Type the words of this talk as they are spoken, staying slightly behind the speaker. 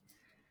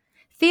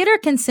Theater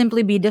can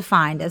simply be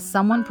defined as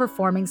someone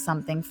performing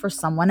something for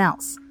someone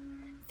else.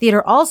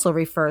 Theater also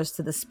refers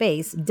to the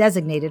space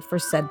designated for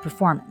said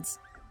performance.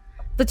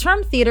 The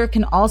term theater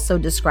can also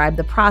describe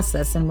the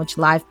process in which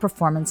live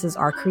performances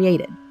are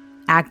created.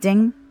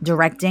 Acting,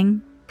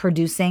 directing,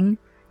 producing,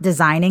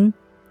 designing,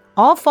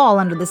 all fall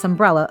under this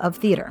umbrella of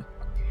theater.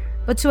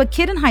 But to a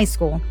kid in high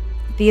school,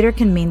 theater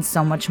can mean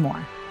so much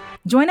more.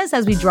 Join us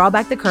as we draw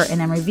back the curtain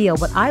and reveal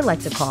what I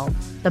like to call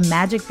the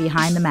magic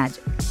behind the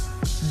magic.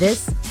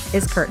 This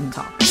is Curtain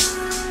Talk.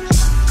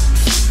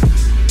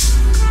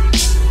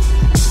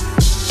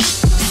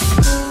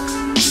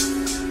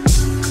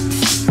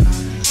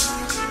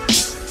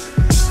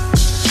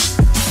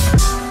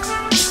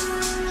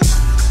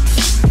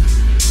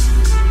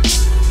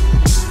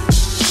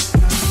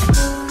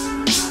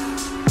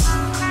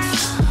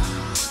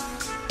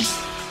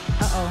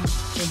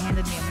 They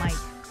handed me a mic.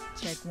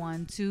 Check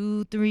 1,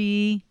 2,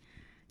 3.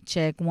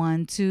 Check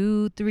 1,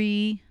 2,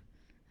 3.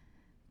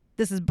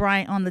 This is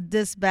Bryant on the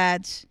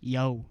dispatch.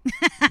 Yo.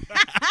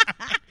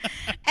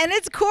 And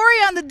it's Corey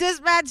on the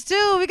dispatch,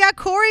 too. We got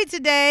Corey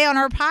today on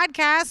our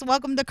podcast.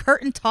 Welcome to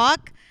Curtain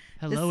Talk.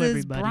 Hello, this is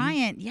everybody.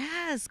 Bryant.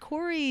 Yes,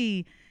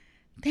 Corey.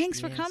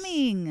 Thanks for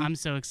coming. I'm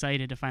so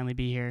excited to finally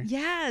be here.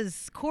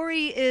 Yes,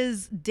 Corey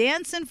is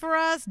dancing for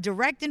us,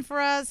 directing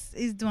for us.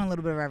 He's doing a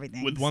little bit of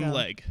everything. With one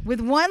leg.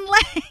 With one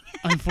leg.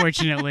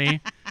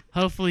 Unfortunately.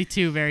 Hopefully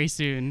two very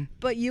soon.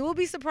 But you will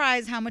be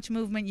surprised how much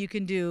movement you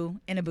can do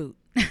in a boot.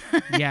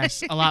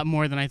 Yes, a lot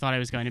more than I thought I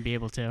was going to be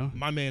able to.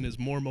 My man is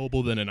more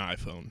mobile than an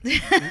iPhone.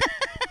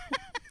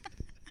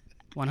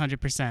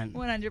 100%.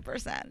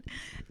 100%.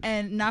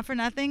 And not for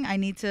nothing, I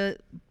need to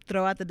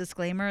throw out the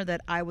disclaimer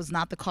that I was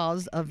not the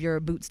cause of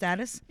your boot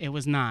status. It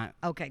was not.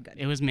 Okay, good.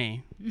 It was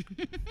me.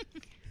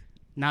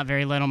 Not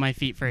very light on my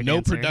feet for a No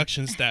dancer.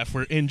 production staff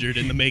were injured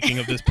in the making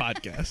of this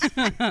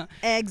podcast.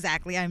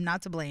 Exactly. I'm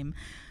not to blame.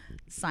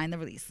 Sign the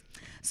release.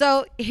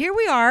 So here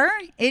we are.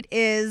 It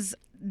is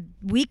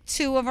week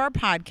 2 of our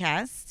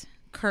podcast,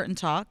 Curtain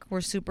Talk. We're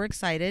super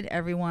excited.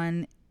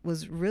 Everyone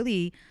was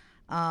really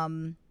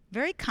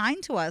very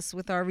kind to us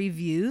with our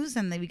reviews,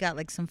 and then we got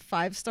like some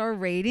 5-star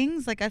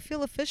ratings. Like, I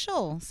feel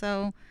official.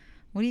 So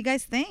what do you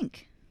guys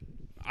think?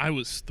 I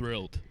was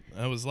thrilled.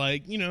 I was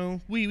like,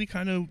 we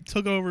kind of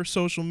took over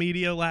social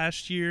media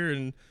last year,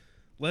 and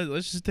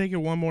let's just take it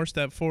one more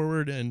step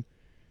forward. And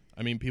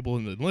I mean, people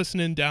have been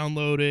listening,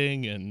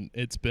 downloading, and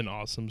it's been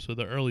awesome. So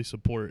the early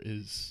support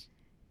is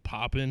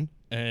popping,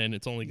 and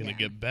it's only going to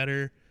get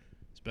better,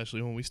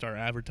 especially when we start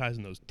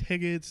advertising those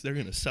tickets. They're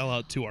going to sell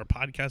out to our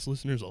podcast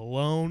listeners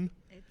alone.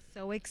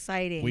 So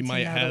exciting We to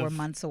might know have, that we're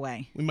months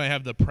away. We might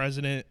have the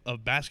president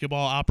of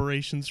basketball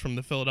operations from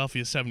the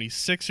Philadelphia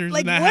 76ers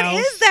Like, in the what house.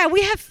 is that?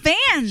 We have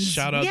fans.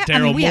 Shout out I mean,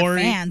 Daryl we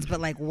Morey. have fans, but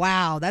like,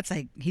 wow, that's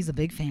like, he's a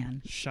big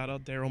fan. Shout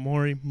out Daryl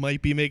Morey.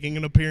 Might be making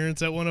an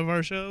appearance at one of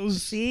our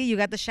shows. See, you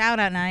got the shout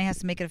out now. He has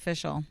to make it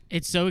official.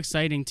 It's so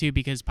exciting, too,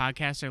 because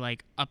podcasts are,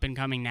 like, up and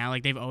coming now.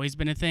 Like, they've always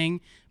been a thing,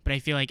 but I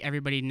feel like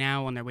everybody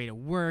now on their way to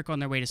work, on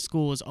their way to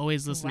school is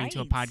always listening to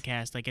a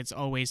podcast. Like, it's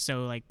always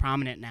so, like,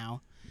 prominent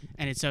now.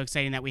 And it's so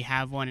exciting that we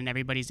have one and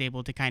everybody's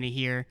able to kind of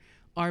hear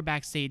our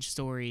backstage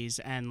stories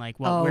and, like,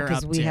 what we're up to.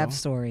 because we have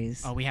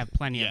stories. Oh, we have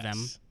plenty of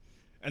them.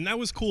 And that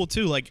was cool,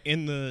 too. Like,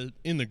 in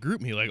the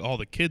group me, like, all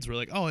the kids were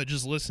like, oh, I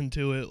just listened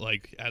to it,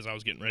 like, as I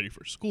was getting ready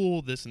for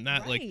school, this and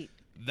that. Right. Like,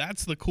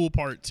 that's the cool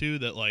part, too,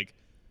 that, like,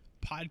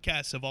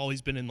 podcasts have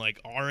always been in, like,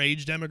 our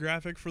age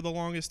demographic for the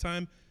longest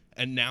time.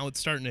 And now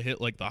it's starting to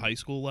hit, like, the high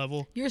school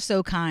level. You're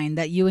so kind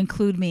that you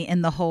include me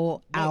in the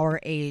whole our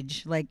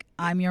age. Like,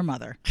 I'm your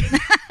mother.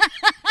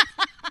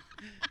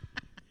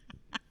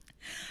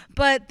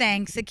 But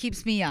thanks. It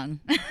keeps me young.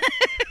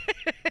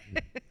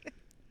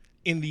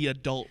 In the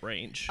adult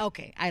range.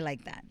 Okay, I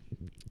like that.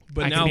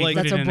 But I now, could be like,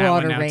 included That's a in that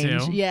one broader now,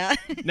 range. too. Yeah.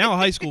 now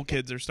high school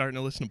kids are starting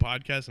to listen to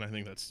podcasts, and I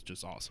think that's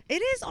just awesome.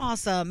 It is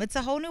awesome. It's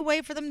a whole new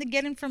way for them to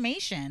get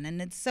information.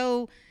 And it's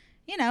so,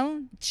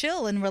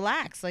 chill and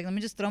relax. Like, let me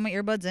just throw my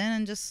earbuds in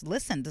and just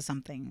listen to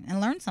something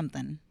and learn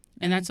something.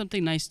 And that's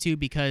something nice, too,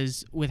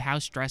 because with how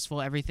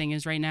stressful everything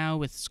is right now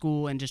with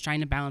school and just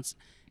trying to balance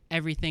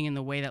everything in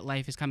the way that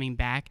life is coming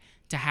back,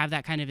 to have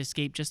that kind of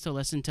escape just to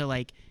listen to,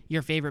 like,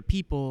 your favorite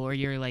people or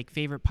your, like,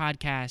 favorite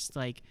podcast,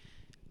 like,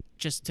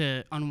 just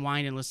to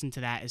unwind and listen to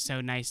that is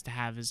so nice to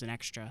have as an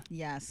extra.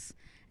 Yes.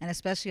 And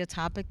especially a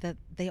topic that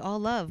they all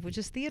love, which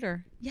is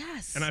theater.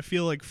 Yes. And I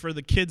feel like for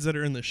the kids that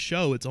are in the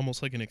show, it's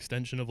almost like an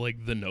extension of,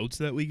 like, the notes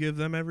that we give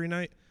them every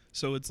night.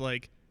 So it's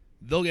like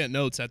they'll get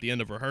notes at the end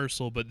of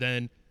rehearsal, but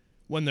then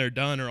when they're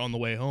done or on the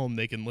way home,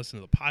 they can listen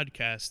to the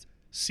podcast,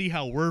 see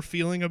how we're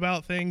feeling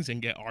about things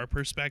and get our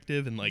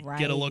perspective and, like,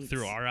 get a look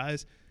through our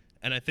eyes.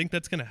 And I think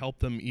that's going to help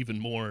them even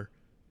more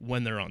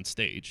when they're on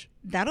stage.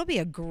 That'll be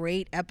a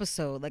great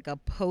episode, like a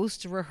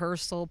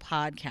post-rehearsal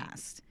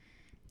podcast.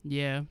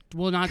 Yeah.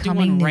 We'll not do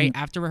Coming one right in.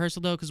 after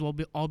rehearsal, though, because we'll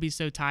all be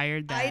so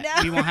tired I that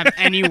know. we won't have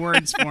any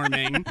words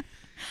forming.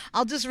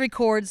 I'll just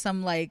record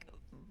some, like,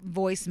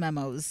 voice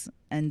memos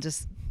and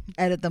just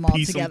edit them all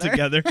Piece together. them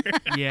together.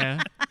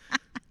 Yeah.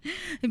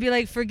 It'd be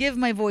like, forgive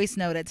my voice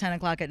note at 10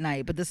 o'clock at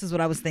night, but this is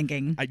what I was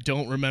thinking. I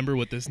don't remember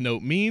what this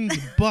note means,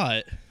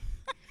 but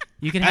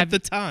You could have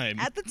at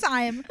the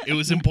time, it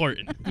was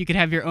important. you could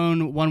have your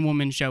own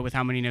one-woman show with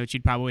how many notes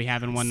you'd probably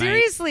have in one night.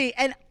 Seriously,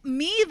 and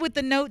me with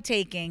the note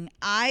taking,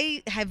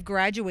 I have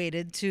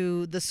graduated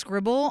to the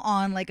scribble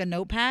on like a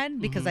notepad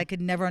because I could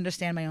never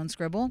understand my own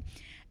scribble.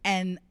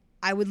 And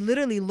I would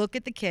literally look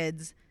at the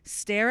kids,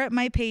 stare at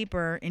my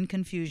paper in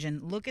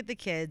confusion, look at the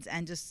kids,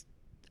 and just,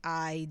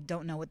 I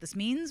don't know what this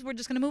means. We're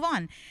just going to move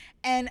on.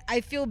 And I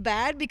feel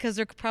bad because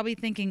they're probably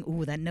thinking,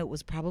 ooh, that note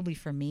was probably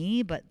for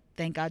me, but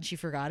thank God she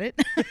forgot it.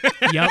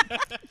 Yep.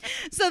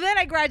 So then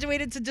I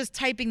graduated to just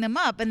typing them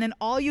up. And then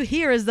all you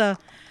hear is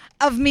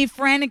of me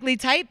frantically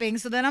typing.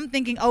 So then I'm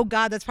thinking, oh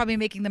God, that's probably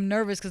making them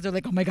nervous because they're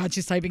like, oh my God,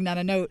 she's typing down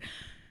a note.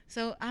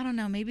 So I don't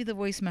know. Maybe the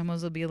voice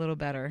memos will be a little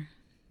better.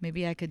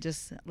 Maybe I could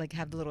just like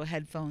have the little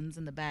headphones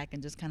in the back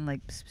and just kind of like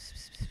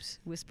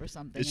whisper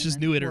something. It's and just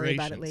then new worry iterations.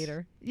 about it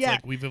later. It's Yeah,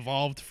 like we've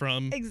evolved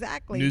from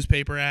exactly.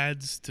 newspaper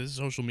ads to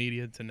social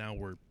media to now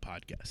we're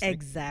podcasting.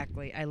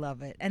 Exactly. I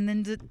love it. And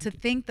then to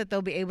think that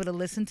they'll be able to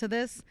listen to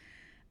this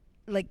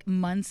like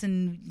months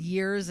and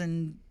years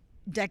and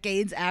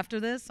decades after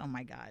this. Oh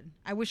my God.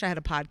 I wish I had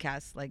a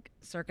podcast like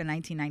circa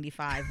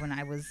 1995 when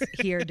I was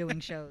here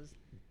doing shows.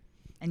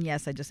 And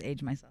yes, I just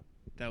aged myself.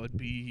 That would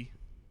be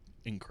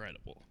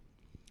incredible.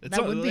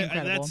 That would be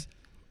incredible.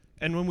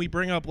 And when we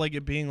bring up like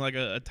it being like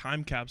a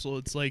time capsule,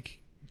 it's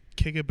like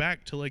kick it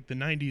back to like the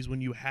 90s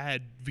when you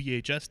had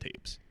VHS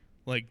tapes.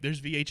 Like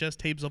there's VHS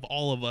tapes of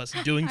all of us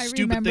doing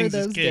stupid things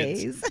as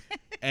kids.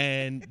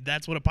 And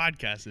that's what a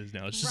podcast is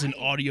now. It's just an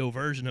audio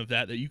version of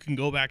that you can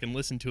go back and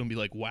listen to and be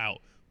like, wow,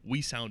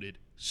 we sounded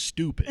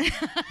stupid.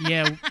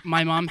 Yeah,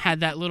 my mom had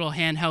that little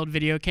handheld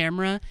video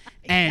camera,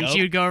 and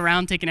she would go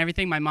around taking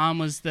everything. My mom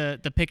was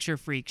the picture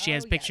freak. She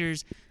has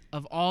pictures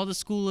of all the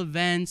school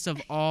events,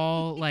 of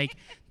all like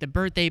the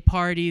birthday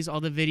parties, all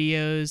the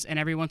videos, and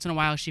every once in a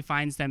while she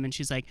finds them and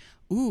she's like,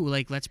 ooh,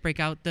 like let's break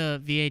out the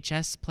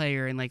VHS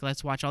player and like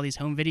let's watch all these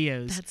home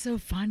videos. That's so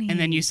funny. And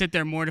then you sit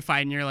there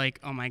mortified and you're like,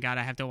 oh my God,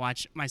 I have to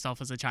watch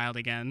myself as a child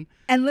again.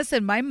 And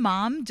listen, my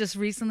mom just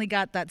recently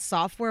got that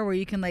software where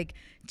you can like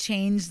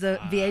change the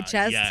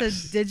VHS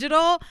to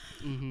digital.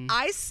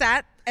 I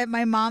sat at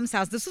my mom's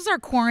house. This was our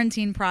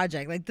quarantine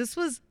project. Like this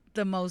was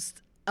the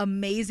most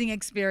amazing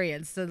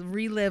experience to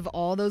relive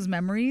all those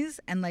memories.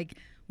 And like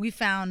we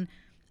found,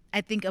 I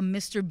think, a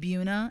Mr.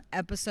 Buna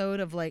episode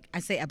of like, I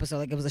say episode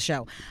like it was a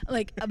show,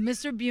 like a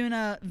Mr.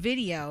 Buna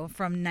video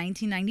from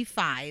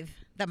 1995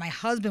 that my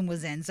husband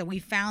was in. So we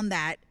found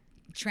that,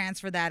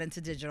 transferred that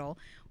into digital.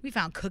 We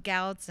found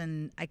cookouts,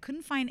 and I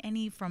couldn't find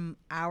any from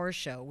our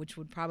show, which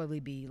would probably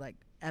be like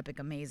epic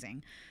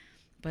amazing.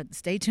 But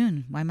stay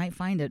tuned. I might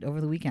find it over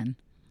the weekend.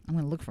 I'm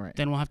going to look for it.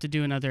 Then we'll have to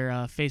do another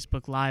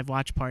Facebook Live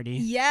watch party.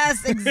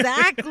 Yes,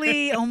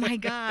 exactly. Oh my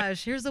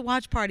gosh. Here's the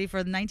watch party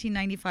for the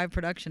 1995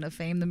 production of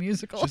Fame the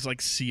Musical. Just like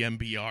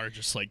CMBR,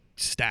 just like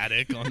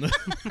static on the.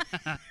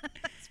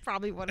 That's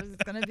probably what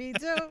it's going to be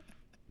too.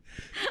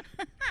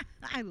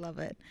 I love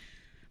it.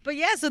 But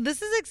yeah, so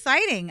this is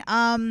exciting.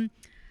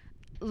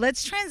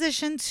 Let's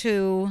transition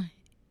to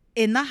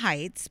In the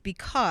Heights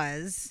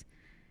because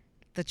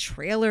the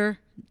trailer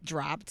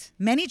dropped.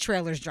 Many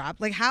trailers dropped.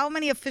 Like, how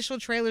many official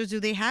trailers do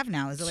they have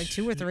now? Is it like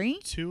 2 or 3?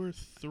 2 or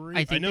 3.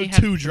 I think know they have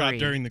 2 dropped 3.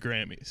 during the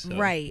Grammys. So.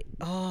 Right.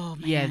 Oh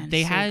man. Yeah,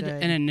 they so had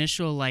good. an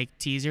initial like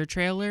teaser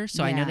trailer,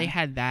 so I know Yeah. they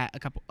had that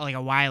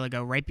a while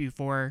ago, right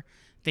before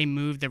they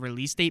moved the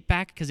release date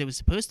back because it was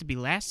supposed to be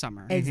last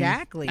summer.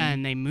 Exactly.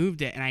 And they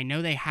moved it, and I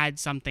know they had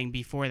something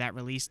before that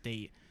release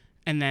date,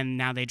 and then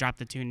now they dropped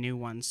the 2 new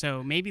ones.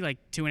 So maybe like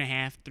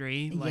 2.5,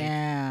 3. Like,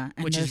 yeah,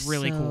 and which is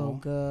really so cool.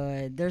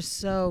 Good. They're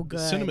so The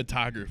good.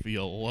 cinematography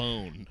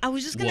alone. I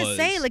was just gonna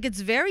say, was like, it's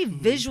very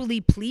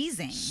visually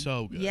pleasing.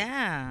 so good.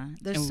 Yeah,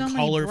 there's And so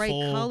many bright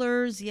colorful.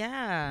 colors.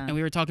 Yeah, And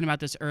we were talking about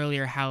this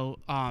earlier, how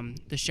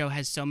the show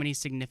has so many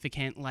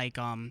significant like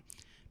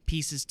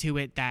pieces to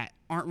it that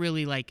aren't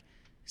really like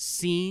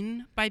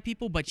seen by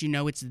people, but you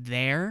know it's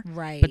there.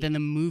 Right. But then the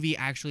movie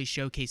actually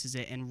showcases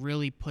it and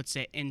really puts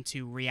it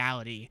into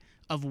reality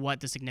of what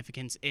the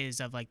significance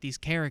is of like these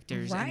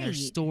characters and their Right.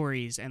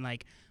 stories and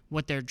like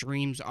what their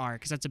dreams are,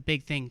 because that's a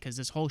big thing, because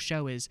this whole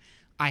show is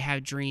I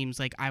have dreams,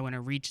 like I want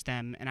to reach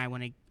them and I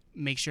want to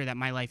make sure that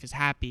my life is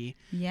happy.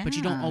 yeah. But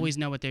you don't always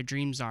know what their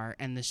dreams are,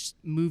 and this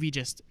movie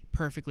just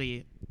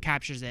perfectly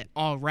captures it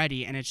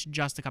already, and it's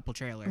just a couple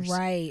trailers.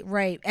 Right,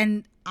 right.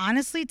 And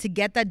honestly, to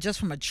get that just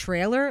from a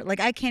trailer, like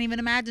I can't even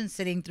imagine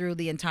sitting through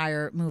the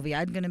entire movie.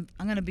 I'm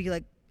gonna be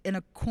like in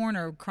a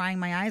corner crying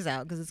my eyes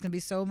out because it's gonna be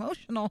so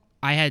emotional.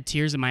 I had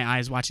tears in my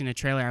eyes watching the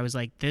trailer. I was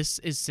like, this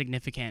is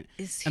significant.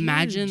 It's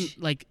Imagine huge.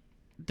 like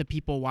the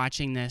people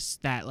watching this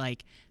that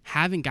like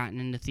haven't gotten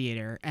into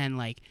theater, and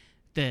like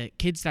the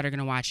kids that are going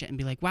to watch it and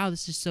be like, wow,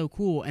 this is so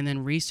cool, and then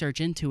research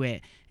into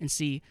it and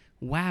see,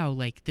 wow,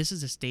 like this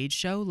is a stage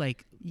show,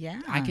 like Yeah,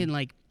 I can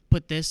like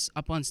put this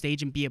up on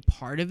stage and be a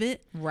part of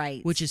it,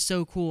 right. which is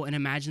so cool. And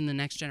imagine the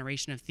next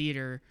generation of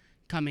theater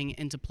coming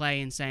into play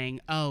and saying,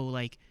 oh,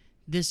 like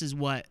this is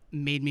what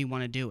made me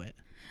want to do it.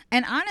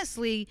 And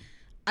honestly,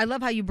 I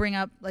love how you bring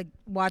up like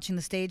watching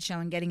the stage show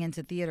and getting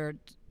into theater,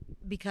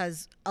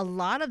 because a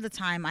lot of the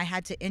time I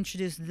had to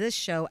introduce this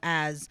show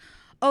as,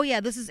 oh yeah,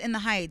 this is In the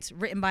Heights,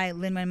 written by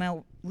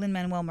Lin-Manuel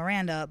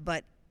Miranda,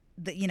 but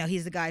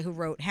he's the guy who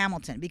wrote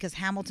Hamilton, because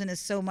Hamilton is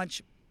so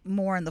much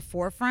more in the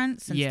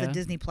forefront since the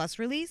Disney Plus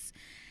release,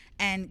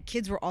 and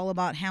kids were all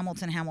about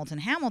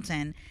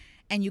Hamilton.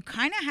 And you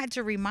kind of had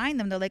to remind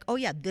them, they're like, oh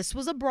yeah, this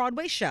was a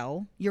Broadway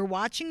show. You're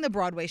watching the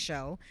Broadway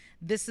show.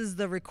 This is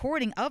the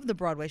recording of the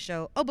Broadway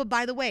show. Oh, but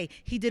by the way,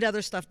 he did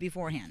other stuff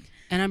beforehand.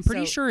 And I'm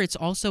pretty sure it's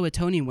also a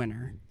Tony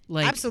winner.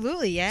 Like,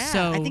 absolutely, yeah.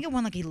 So, I think it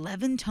won like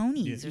 11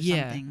 Tonys or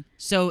something.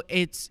 So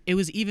it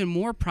was even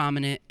more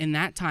prominent in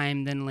that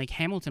time than like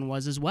Hamilton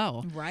was as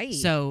well. Right.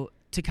 So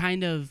to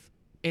kind of,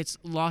 it's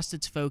lost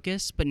its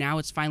focus, but now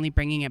it's finally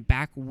bringing it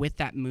back with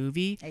that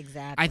movie.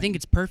 Exactly. I think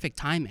it's perfect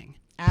timing.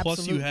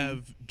 Absolutely. Plus, you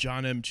have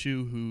John M.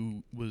 Chu,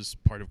 who was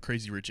part of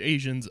Crazy Rich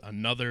Asians,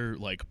 another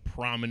like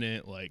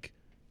prominent, like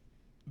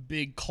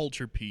big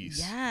culture piece.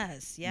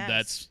 Yes.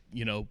 That's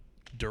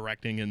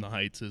directing In the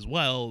Heights as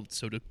well.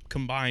 So to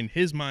combine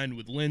his mind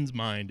with Lynn's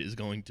mind is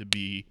going to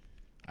be,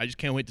 I just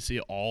can't wait to see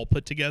it all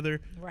put together.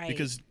 Right.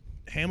 Because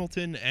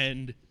Hamilton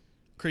and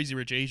Crazy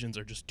Rich Asians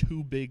are just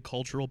two big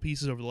cultural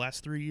pieces over the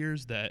last 3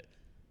 years that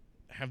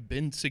have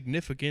been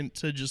significant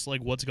to just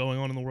like what's going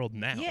on in the world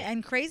now. Yeah,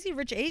 and Crazy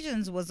Rich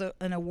Asians was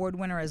an award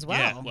winner as well.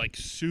 Yeah, like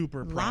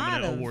super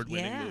prominent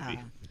award-winning movie.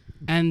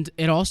 And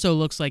it also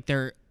looks like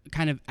they're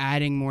kind of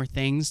adding more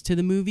things to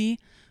the movie,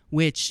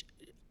 which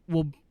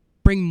will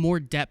bring more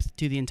depth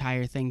to the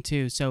entire thing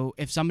too. So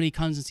if somebody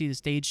comes and sees the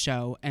stage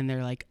show and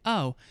they're like,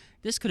 oh,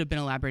 this could have been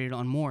elaborated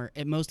on more,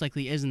 it most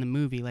likely is in the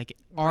movie. Like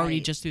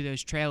already just through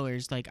those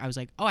trailers, like I was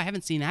like, oh, I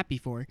haven't seen that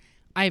before.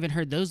 I haven't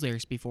heard those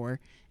lyrics before.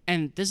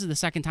 And this is the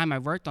second time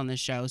I've worked on this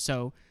show.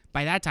 So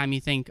by that time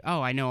you think,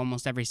 oh, I know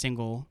almost every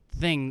single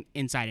thing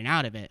inside and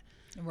out of it.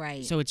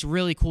 Right. So it's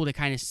really cool to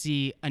kind of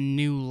see a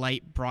new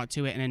light brought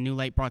to it and a new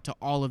light brought to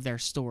all of their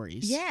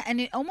stories. Yeah,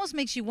 and it almost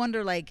makes you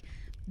wonder, like,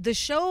 the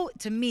show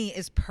to me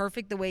is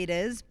perfect the way it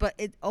is, but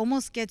it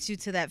almost gets you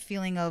to that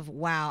feeling of,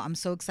 wow, I'm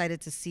so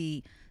excited to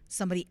see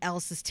somebody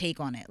else's take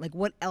on it. Like,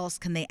 what else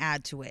can they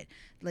add to it?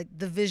 Like,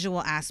 the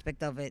visual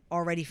aspect of it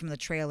already from the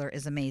trailer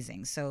is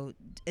amazing. So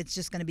it's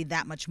just going to be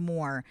that much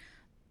more,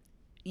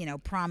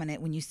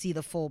 prominent when you see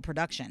the full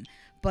production.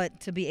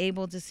 But to be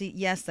able to see,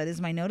 yes, that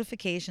is my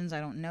notifications. I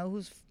don't know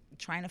who's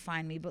trying to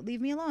find me, but leave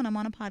me alone. I'm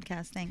on a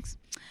podcast. Thanks.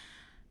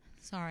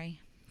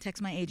 Sorry.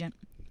 Text my agent.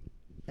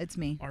 It's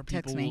me. Our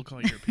Text people me. will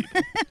call your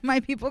people.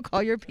 My people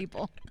call your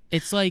people.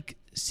 It's like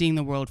seeing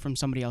the world from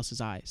somebody else's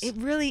eyes. It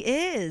really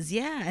is,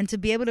 yeah. And to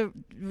be able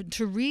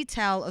to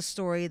retell a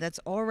story that's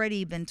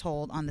already been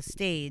told on the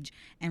stage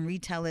and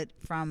retell it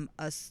from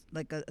a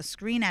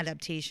screen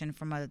adaptation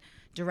from a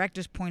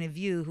director's point of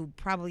view who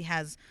probably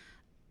has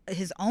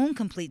his own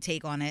complete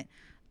take on it,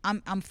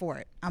 I'm for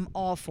it. I'm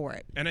all for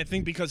it. And I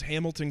think because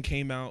Hamilton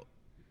came out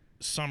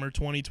summer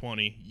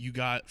 2020, you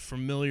got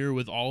familiar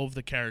with all of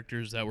the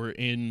characters that were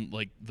in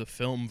like the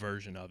film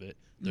version of it.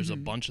 There's a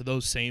bunch of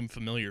those same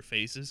familiar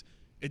faces.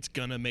 It's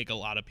gonna make a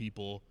lot of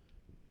people,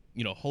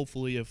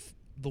 hopefully if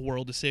the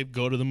world is safe,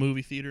 go to the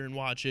movie theater and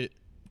watch it,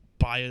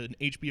 buy an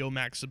HBO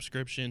Max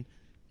subscription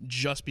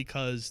just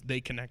because they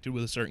connected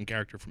with a certain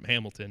character from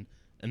Hamilton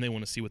and they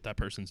want to see what that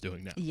person's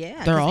doing now.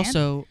 Yeah. They're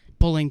also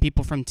pulling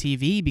people from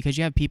TV because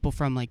you have people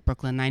from like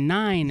Brooklyn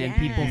Nine-Nine and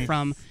people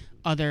from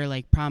other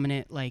like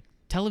prominent like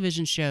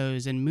television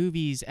shows and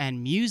movies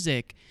and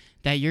music,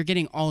 that you're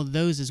getting all of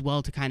those as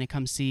well to kind of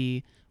come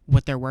see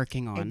what they're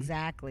working on.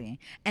 Exactly.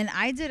 And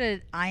I did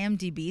an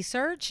IMDb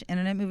search,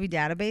 Internet Movie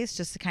Database,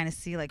 just to kind of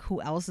see like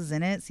who else is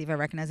in it, see if I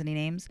recognize any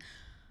names.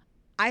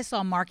 I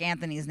saw Mark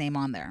Anthony's name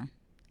on there.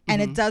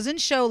 And it doesn't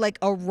show like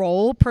a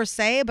role per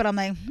se, but I'm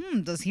like,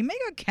 does he make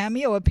a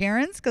cameo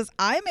appearance? Because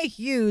I'm a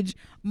huge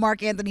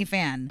Mark Anthony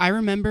fan. I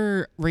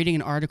remember reading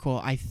an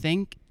article. I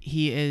think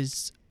he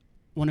is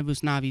one of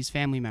Usnavi's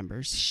family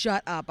members.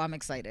 Shut up. I'm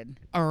excited.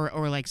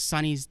 Or like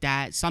Sonny's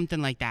dad,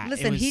 something like that.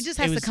 Listen, he just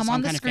has to come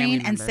on the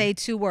screen and say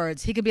 2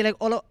 words. He could be like,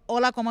 hola,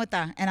 ¿cómo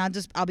está? And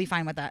I'll be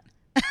fine with that.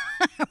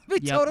 I'll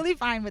be totally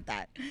fine with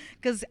that.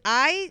 Because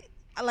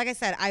like I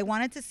said, I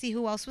wanted to see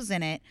who else was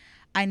in it.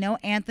 I know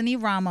Anthony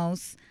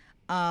Ramos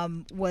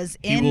was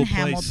in Hamilton.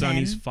 He will play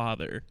Sonny's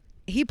father.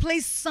 He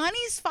plays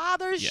Sonny's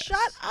father. Yes. Shut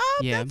up.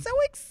 Yeah. That's so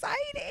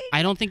exciting.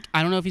 I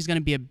don't know if he's going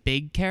to be a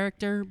big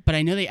character, but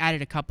I know they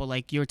added a couple.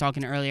 Like you were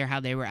talking earlier, how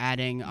they were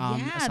adding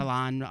a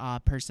salon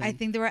person. I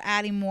think they were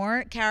adding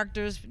more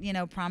characters,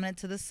 prominent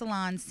to the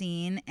salon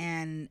scene.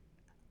 And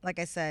like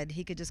I said,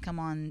 he could just come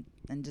on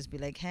and just be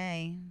like,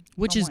 hey.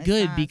 Which is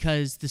good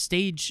because the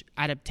stage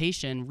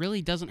adaptation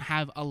really doesn't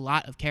have a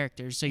lot of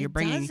characters. So you're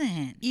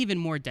bringing even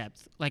more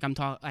depth, like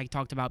I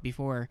talked about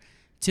before,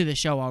 to the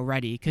show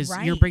already, because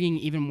you're bringing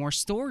even more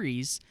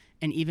stories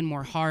and even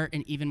more heart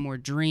and even more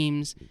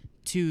dreams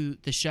to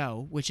the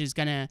show, which is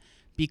gonna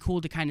be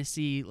cool to kind of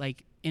see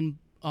like in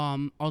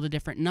all the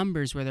different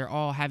numbers where they're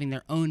all having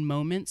their own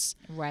moments.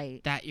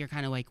 Right. That you're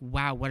kind of like,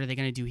 wow, what are they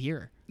going to do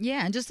here?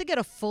 Yeah, and just to get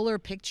a fuller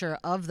picture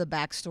of the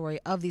backstory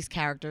of these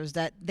characters,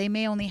 that they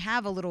may only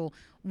have a little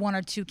 1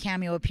 or 2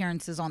 cameo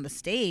appearances on the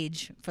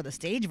stage for the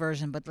stage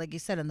version, but like you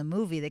said, in the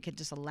movie, they could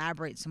just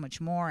elaborate so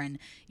much more, and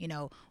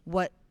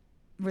what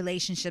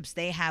relationships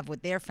they have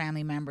with their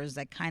family members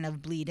that kind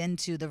of bleed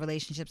into the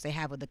relationships they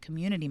have with the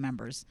community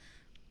members.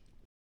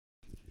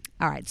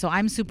 All right, so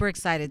I'm super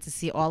excited to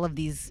see all of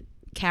these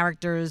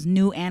characters,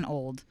 new and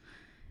old,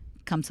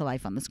 come to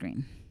life on the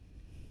screen.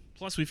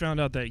 Plus, we found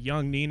out that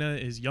young Nina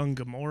is young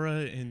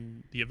Gamora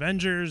in the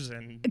Avengers,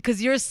 and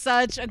because you're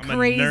such a I'm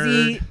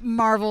crazy nerd.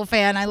 Marvel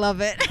fan, I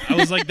love it. I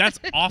was like, that's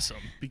awesome,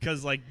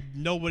 because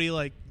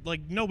nobody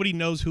nobody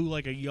knows who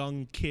a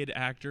young kid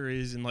actor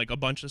is in a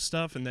bunch of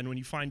stuff, and then when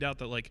you find out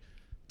that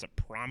it's a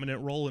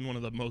prominent role in one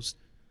of the most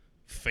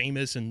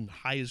famous and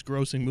highest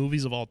grossing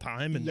movies of all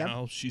time, and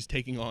now she's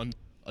taking on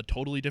a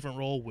totally different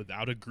role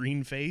without a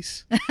green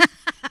face.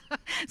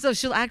 So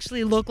she'll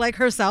actually look like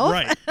herself?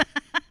 Right.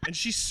 And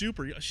she's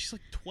super young. She's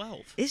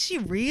 12. Is she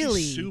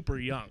really? She's super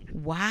young.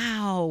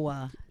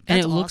 Wow.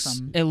 And That's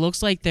awesome. it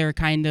looks like they're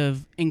kind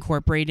of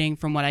incorporating,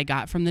 from what I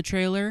got from the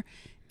trailer,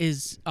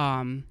 is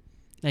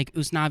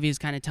Usnavi is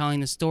kind of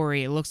telling the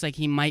story. It looks like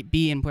he might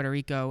be in Puerto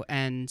Rico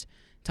and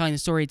telling the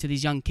story to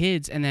these young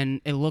kids, and then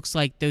it looks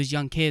like those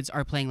young kids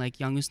are playing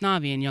young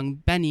Usnavi and young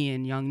Benny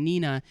and young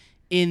Nina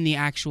in the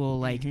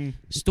actual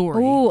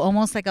story. Ooh,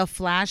 almost like a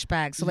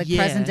flashback. So Yeah.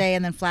 present day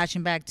and then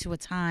flashing back to a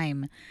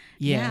time.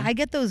 Yeah. I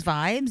get those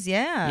vibes.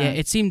 Yeah. Yeah,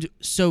 it seemed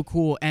so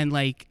cool, and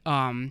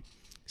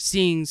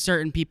seeing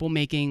certain people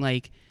making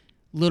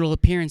little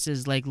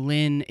appearances, like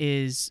Lynn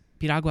is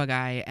Piragua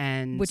guy,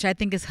 and which I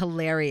think is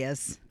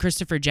hilarious.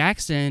 Christopher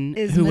Jackson,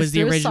 Is who was the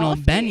Mr. original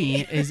Softy.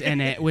 Benny, is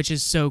in it, which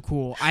is so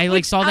cool.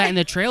 I saw that in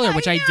the trailer,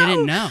 which I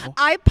didn't know.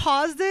 I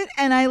paused it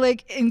and I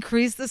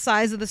increased the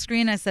size of the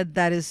screen. I said,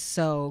 that is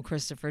so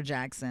Christopher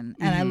Jackson.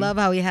 And I love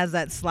how he has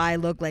that sly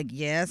look,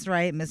 yes,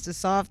 right, Mr.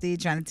 Softy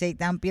trying to take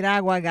down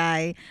Piragua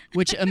guy.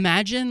 Which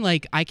imagine,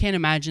 I can't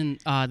imagine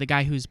the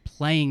guy who's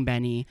playing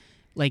Benny,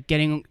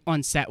 getting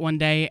on set one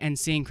day and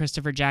seeing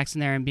Christopher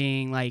Jackson there and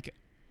being like,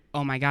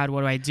 oh my God,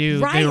 what do I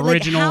do? Right, the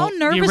original, how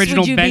nervous the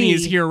original would you Benny be?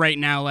 is here right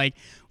now.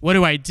 What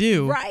do I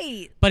do?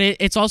 Right. But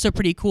it's also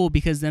pretty cool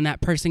because then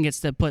that person gets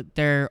to put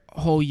their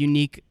whole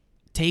unique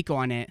take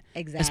on it.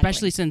 Exactly.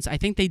 Especially since I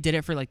think they did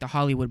it for the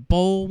Hollywood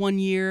Bowl one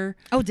year.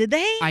 Oh, did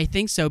they? I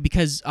think so,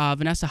 because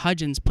Vanessa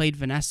Hudgens played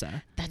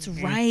Vanessa. That's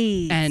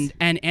right. And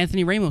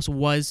Anthony Ramos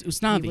was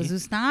Usnavi. He was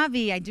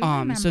Usnavi. I do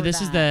remember So this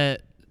that.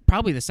 is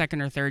probably the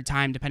second or third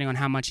time, depending on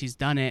how much he's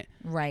done it.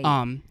 Right.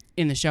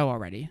 In the show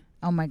already.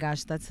 Oh my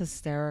gosh, that's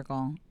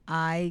hysterical.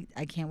 I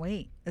can't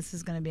wait. This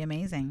is going to be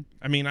amazing.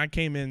 I mean, I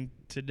came in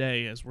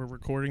today as we're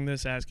recording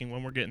this asking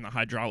when we're getting the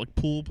hydraulic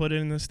pool put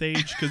in the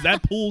stage, because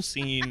that pool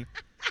scene,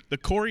 the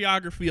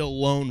choreography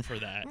alone for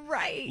that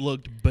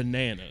looked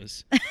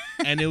bananas.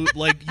 And it,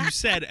 like you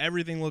said,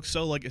 everything looks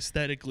so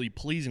aesthetically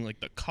pleasing,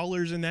 the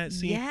colors in that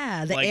scene.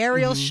 Yeah, the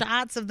aerial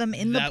shots of them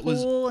in the that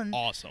pool. was And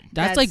awesome.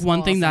 That's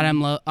one thing that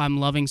I'm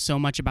loving so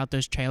much about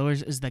those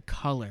trailers is the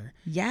color.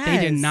 Yes.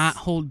 They did not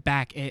hold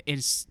back. It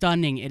is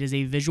stunning. It is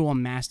a visual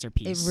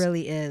masterpiece. It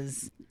really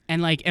is.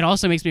 And it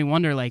also makes me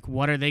wonder,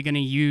 what are they going to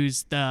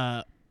use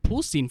the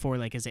pool scene for?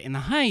 Is it in the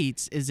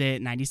Heights? Is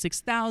it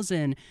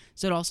 96,000?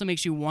 So it also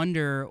makes you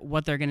wonder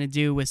what they're going to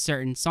do with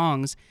certain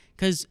songs.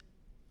 Because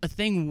a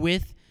thing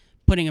with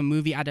putting a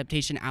movie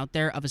adaptation out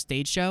there of a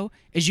stage show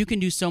is you can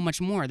do so much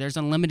more. There's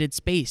unlimited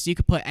space. You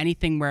could put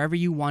anything wherever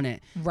you want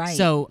it. Right.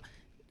 So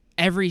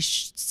every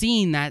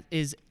scene that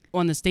is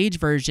on the stage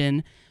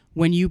version,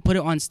 when you put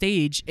it on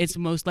stage, it's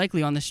most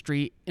likely on the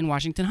street in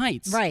Washington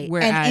Heights. Right.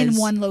 Whereas, and in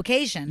one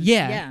location.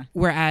 Yeah.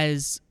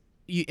 Whereas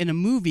in a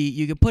movie,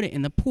 you could put it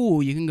in the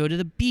pool. You can go to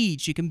the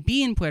beach. You can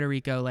be in Puerto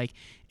Rico.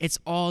 It's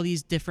all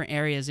these different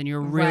areas, and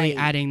you're really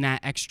adding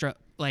that extra,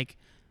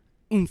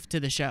 oomph to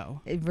the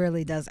show. It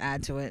really does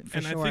add to it, for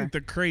and sure. I think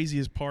the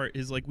craziest part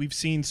is, we've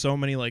seen so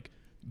many,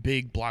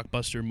 big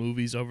blockbuster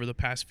movies over the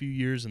past few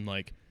years, and,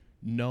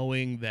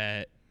 knowing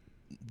that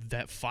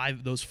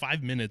those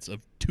 5 minutes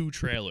of 2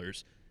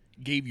 trailers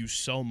gave you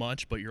so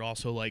much, but you're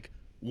also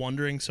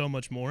wondering so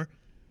much more.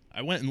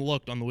 I went and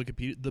looked on the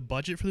Wikipedia. The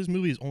budget for this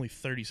movie is only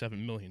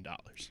 $37 million.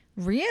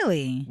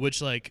 Really?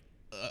 Which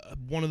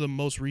one of the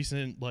most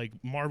recent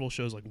Marvel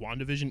shows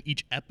WandaVision,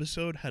 each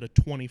episode had a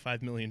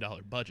 $25 million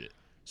budget.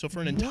 So for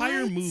an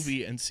entire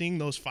movie and seeing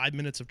those 5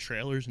 minutes of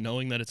trailers,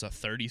 knowing that it's a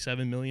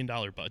 $37 million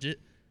budget,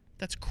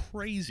 that's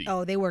crazy.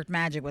 Oh, they worked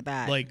magic with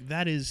that.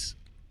 That is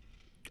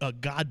a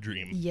god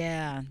dream.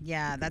 Yeah,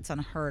 that's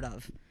unheard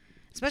of.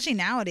 Especially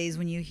nowadays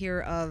when you hear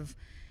of,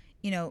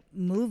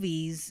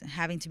 movies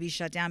having to be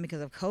shut down because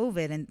of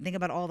COVID, and think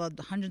about all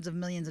the hundreds of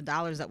millions of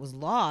dollars that was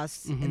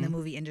lost in the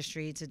movie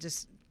industry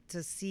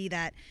to see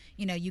that,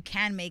 you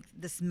can make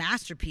this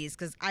masterpiece,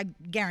 because I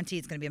guarantee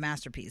it's going to be a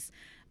masterpiece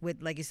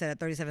with, like you said,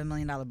 a $37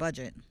 million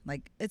budget.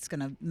 It's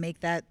going to make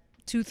that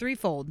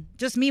 2-3-fold.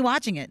 Just me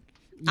watching it.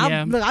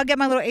 Yeah. I'll get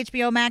my little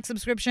HBO Max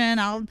subscription.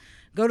 I'll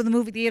go to the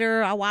movie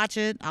theater. I'll watch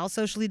it. I'll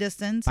socially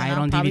distance. Buy and it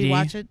I'll on probably DVD.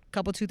 watch it a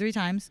couple, 2-3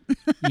 times.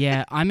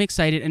 Yeah, I'm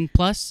excited. And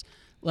plus,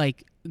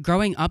 like,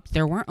 growing up,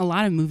 there weren't a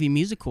lot of movie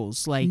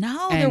musicals. Like,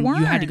 No, and there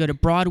You had to weren't. go to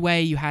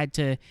Broadway. You had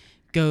to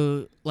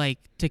go, like,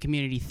 to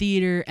community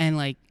theater. And,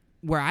 like,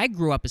 where I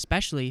grew up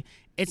especially,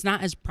 it's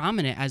not as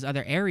prominent as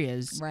other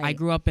areas. I Right.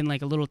 grew up in,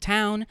 like, a little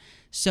town,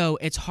 so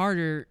it's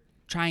harder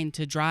trying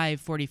to drive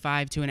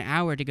 45 to an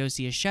hour to go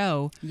see a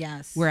show.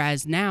 Yes.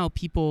 Whereas now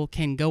people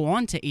can go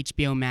on to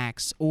HBO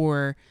Max,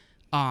 or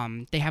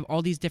they have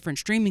all these different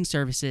streaming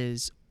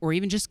services, or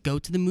even just go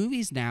to the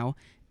movies now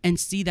and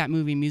see that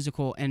movie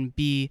musical and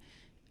be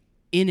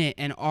in it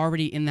and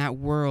already in that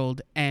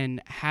world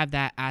and have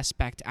that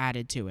aspect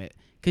added to it.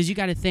 Because you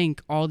got to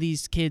think, all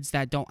these kids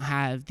that don't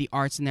have the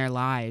arts in their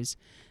lives,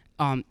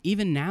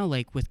 even now,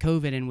 like with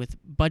COVID and with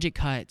budget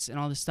cuts and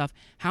all this stuff,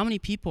 how many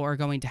people are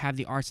going to have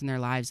the arts in their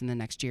lives in the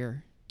next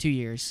year, 2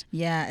 years?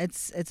 Yeah,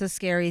 it's a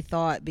scary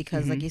thought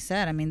because, like you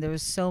said, I mean, there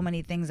was so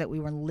many things that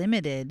we were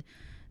limited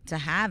to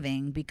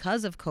having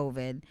because of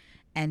COVID,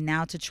 and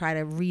now to try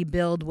to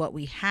rebuild what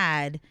we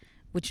had,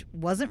 which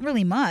wasn't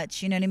really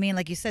much. You know what I mean?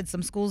 Like you said,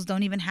 some schools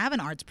don't even have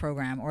an arts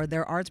program, or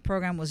their arts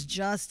program was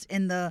just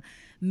in the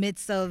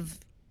midst of,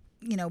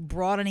 you know,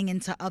 broadening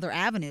into other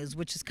avenues,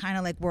 which is kind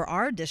of like where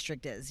our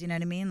district is. You know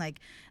what I mean? Like,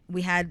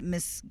 we had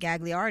Miss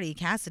Gagliardi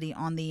Cassidy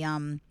on the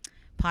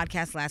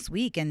podcast last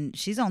week, and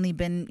she's only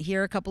been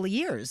here a couple of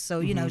years.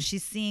 So, you know,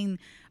 she's seen,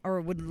 or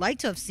would like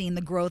to have seen,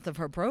 the growth of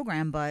her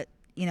program, but,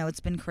 you know, it's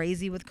been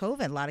crazy with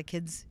COVID. A lot of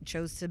kids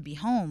chose to be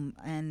home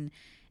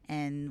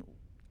and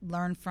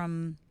learn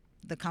from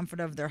the comfort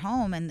of their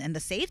home and the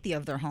safety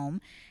of their home.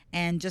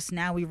 And just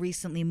now, we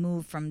recently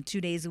moved from 2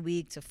 days a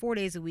week to 4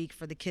 days a week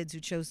for the kids who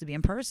chose to be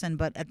in person.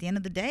 But at the end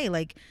of the day,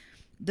 like,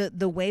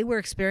 the way we're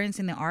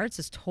experiencing the arts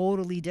is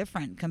totally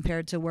different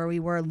compared to where we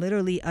were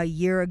literally a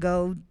year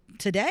ago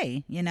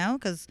today, you know?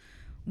 Because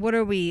what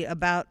are we,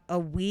 about a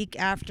week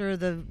after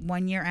the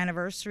 1 year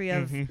anniversary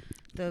of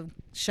the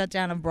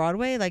shutdown of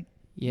Broadway? Like,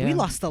 Yeah. we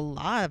lost a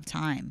lot of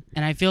time.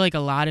 And I feel like a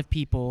lot of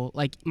people,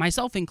 like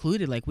myself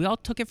included, like we all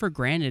took it for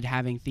granted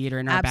having theater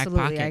in our back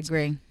Absolutely, pockets. I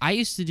agree. I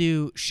used to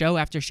do show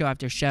after show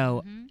after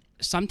show,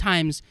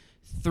 sometimes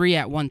 3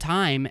 at one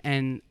time,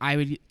 and I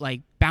would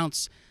like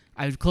bounce.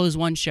 I would close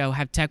one show,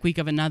 have tech week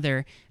of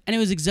another, and it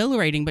was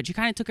exhilarating, but you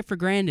kind of took it for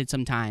granted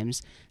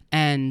sometimes.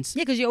 And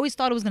Yeah, because you always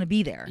thought it was going to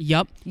be there.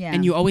 Yup. Yeah.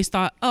 And you always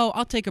thought, oh,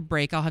 I'll take a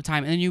break, I'll have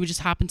time. And then you would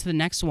just hop into the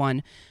next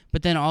one.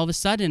 But then all of a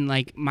sudden,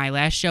 like, my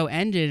last show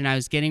ended and I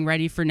was getting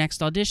ready for next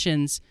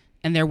auditions,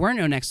 and there were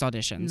no next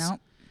auditions. Nope.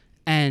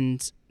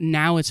 And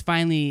now it's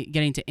finally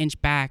getting to inch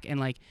back. And,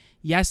 like,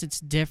 yes, it's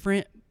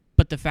different,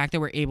 but the fact that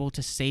we're able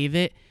to save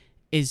it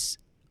is,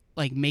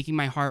 like, making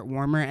my heart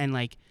warmer and,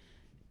 like,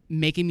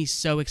 making me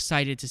so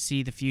excited to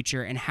see the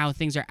future and how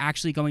things are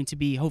actually going to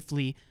be,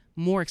 hopefully,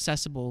 more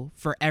accessible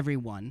for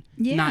everyone,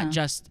 Yeah. not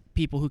just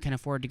people who can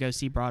afford to go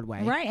see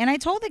Broadway. Right. And I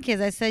told the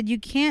kids, I said, you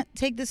can't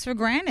take this for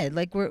granted.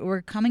 Like,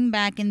 we're coming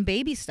back in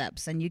baby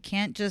steps, and you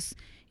can't just,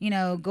 you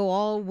know, go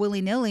all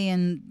willy-nilly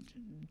and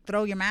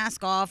throw your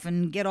mask off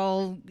and get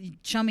all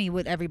chummy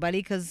with everybody,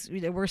 because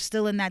we're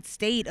still in that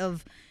state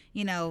of,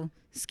 you know,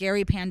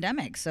 scary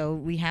pandemic. So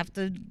we have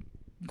to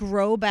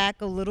grow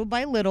back a little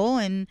by little.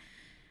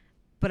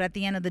 But at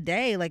the end of the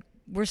day, like,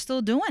 we're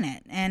still doing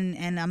it,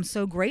 and I'm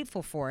so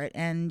grateful for it.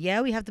 And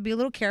yeah, we have to be a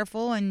little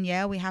careful, and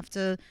yeah, we have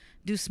to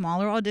do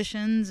smaller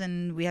auditions,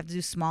 and we have to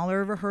do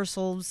smaller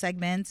rehearsal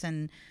segments,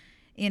 and,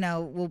 you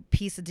know, we'll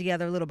piece it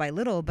together little by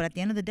little. But at the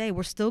end of the day,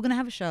 we're still going to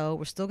have a show,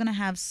 we're still going to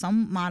have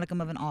some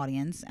modicum of an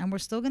audience, and we're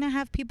still going to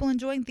have people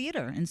enjoying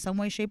theater in some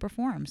way, shape, or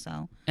form.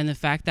 So And the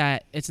fact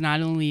that it's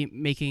not only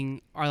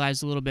making our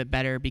lives a little bit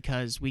better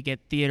because we get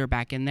theater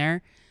back in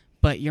there,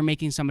 but you're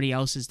making somebody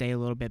else's day a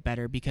little bit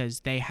better because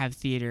they have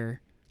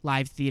theater,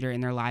 live theater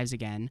in their lives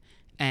again,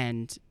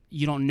 and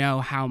you don't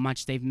know how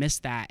much they've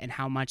missed that and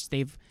how much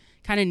they've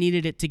kind of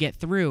needed it to get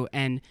through.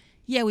 And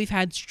yeah, we've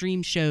had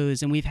stream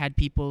shows and we've had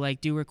people like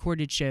do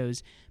recorded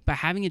shows, but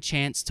having a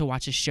chance to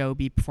watch a show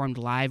be performed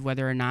live,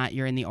 whether or not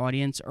you're in the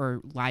audience or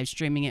live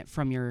streaming it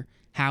from your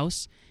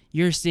house,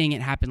 you're seeing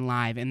it happen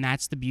live, and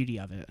that's the beauty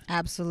of it.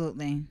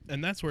 absolutely.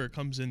 And that's where it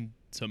comes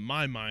into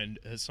my mind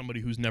as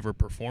somebody who's never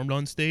performed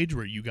on stage,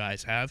 where you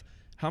guys have.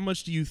 How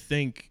much do you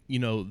think, you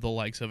know, the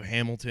likes of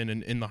Hamilton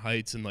and In the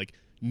Heights and like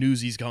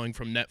Newsies going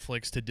from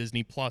Netflix to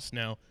Disney Plus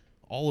now,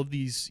 all of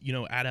these, you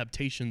know,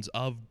 adaptations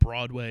of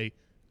Broadway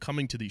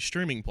coming to these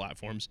streaming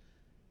platforms,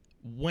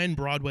 when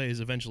Broadway is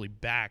eventually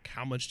back,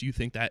 how much do you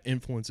think that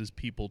influences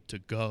people to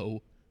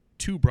go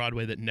to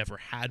Broadway that never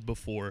had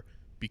before,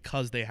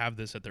 because they have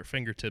this at their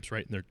fingertips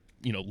right in their,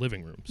 you know,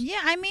 living rooms?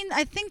 Yeah, I mean,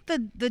 I think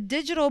the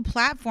digital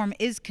platform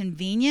is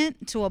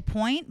convenient to a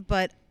point,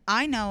 but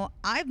I know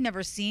I've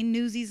never seen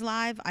Newsies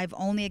live. I've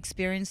only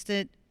experienced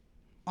it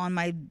on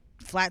my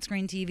flat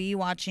screen TV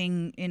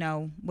watching, you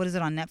know, what is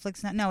it, on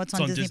Netflix now? No, it's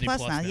on Disney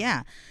Plus now.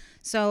 Yeah.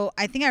 So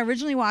I think I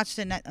originally watched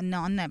it on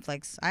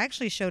Netflix. I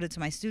actually showed it to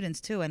my students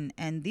too,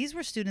 and these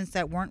were students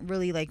that weren't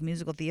really like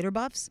musical theater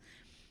buffs.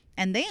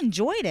 and they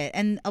enjoyed it.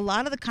 And a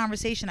lot of the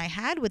conversation I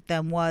had with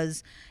them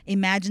was,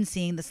 imagine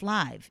seeing this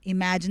live.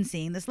 Imagine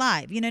seeing this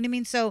live. You know what I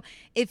mean? So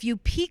if you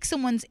pique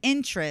someone's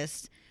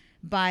interest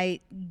by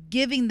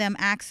giving them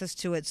access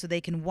to it so they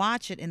can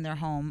watch it in their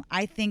home,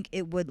 I think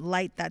it would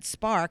light that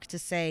spark to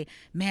say,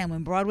 man,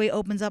 when Broadway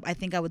opens up, I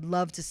think I would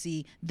love to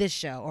see this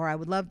show, or I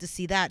would love to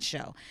see that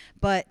show.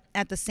 But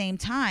at the same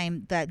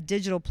time, that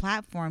digital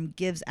platform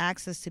gives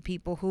access to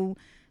people who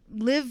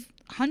live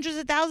hundreds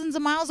of thousands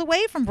of miles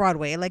away from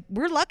Broadway. Like,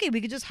 we're lucky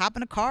we could just hop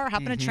in a car,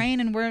 hop in a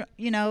train, and we're,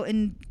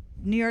 in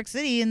New York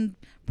City in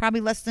probably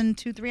less than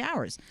 2-3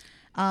 hours.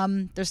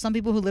 There's some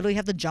people who literally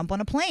have to jump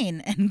on a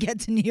plane and get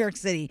to New York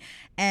City.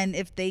 And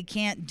if they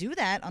can't do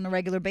that on a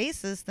regular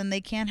basis, then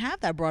they can't have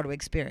that Broadway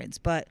experience.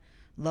 But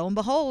lo and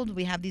behold,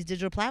 we have these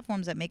digital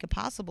platforms that make it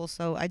possible.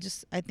 So I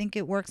think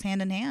it works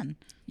hand in hand.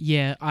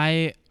 Yeah,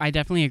 I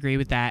definitely agree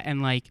with that.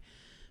 And like,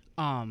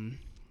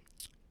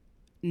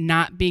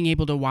 not being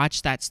able to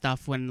watch that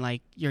stuff when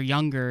like you're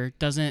younger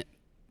doesn't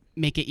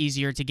make it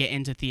easier to get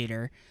into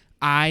theater.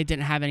 I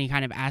didn't have any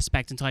kind of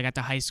aspect until I got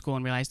to high school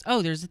and realized,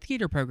 oh, there's a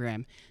theater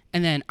program.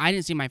 And then I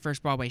didn't see my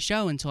first Broadway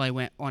show until I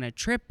went on a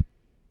trip.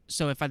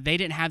 So if they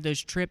didn't have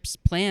those trips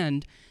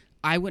planned,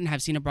 I wouldn't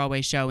have seen a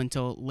Broadway show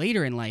until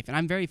later in life. And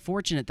I'm very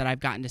fortunate that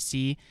I've gotten to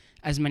see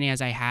as many as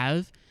I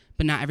have,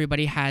 but not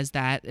everybody has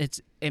that.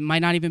 It might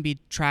not even be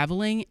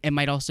traveling. It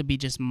might also be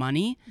just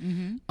money.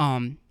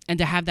 And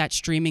to have that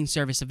streaming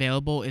service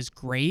available is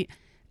great.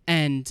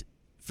 And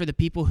for the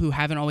people who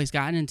haven't always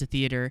gotten into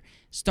theater,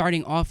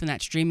 starting off in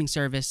that streaming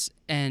service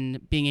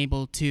and being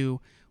able to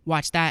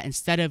watch that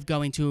instead of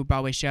going to a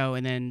Broadway show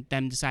and then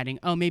them deciding,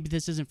 oh, maybe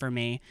this isn't for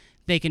me,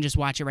 they can just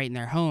watch it right in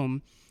their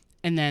home.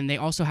 And then they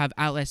also have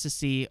outlets to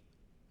see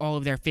all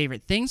of their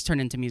favorite things turn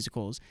into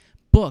musicals,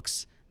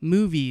 books,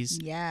 movies,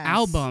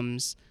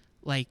 albums.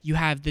 Like, you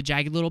have the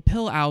Jagged Little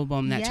Pill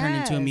album that turned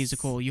into a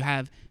musical. You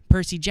have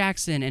Percy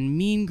Jackson and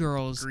Mean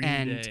Girls Green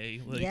and Day,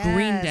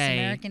 Green Day.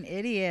 American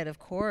Idiot, of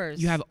course.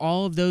 You have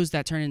all of those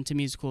that turn into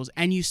musicals,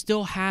 and you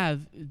still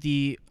have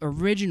the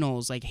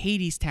originals like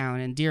Hadestown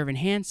and Dear Evan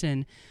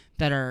Hansen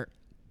that are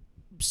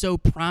so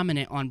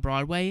prominent on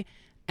Broadway.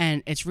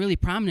 And it's really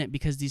prominent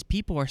because these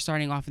people are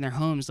starting off in their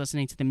homes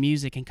listening to the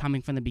music and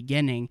coming from the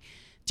beginning.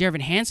 Dear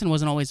Evan Hansen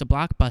wasn't always a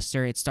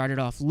blockbuster. It started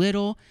off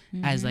little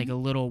as like a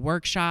little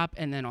workshop,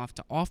 and then off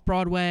to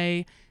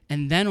off-Broadway,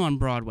 and then on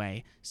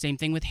Broadway. Same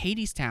thing with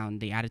Hadestown,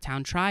 the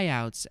out-of-town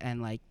tryouts,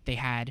 and like they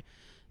had,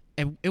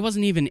 it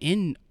wasn't even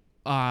in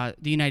the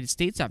United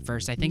States at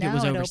first. I think it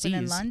was overseas. It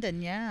opened in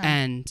London, yeah.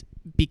 And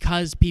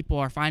because people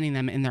are finding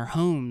them in their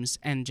homes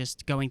and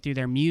just going through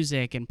their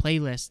music and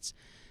playlists,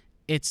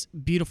 it's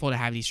beautiful to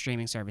have these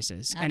streaming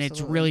services. Absolutely. And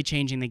it's really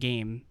changing the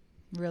game.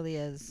 Really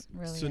is.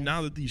 So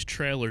now that these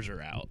trailers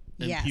are out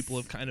and people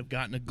have kind of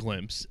gotten a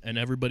glimpse, and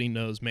everybody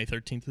knows May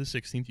 13th to the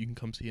 16th, you can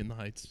come see In the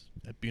Heights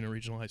at Buena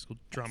Regional High School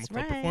Drama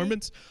Club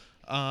performance.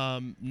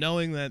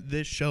 Knowing that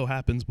this show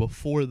happens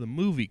before the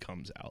movie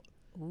comes out,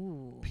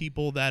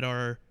 people that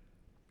are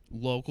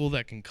local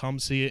that can come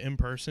see it in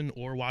person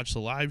or watch the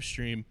live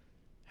stream,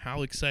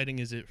 how exciting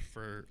is it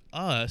for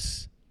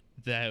us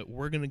that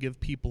we're going to give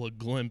people a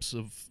glimpse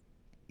of,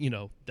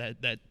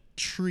 that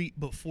treat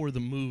before the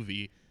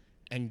movie,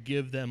 and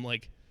give them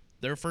like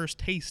their first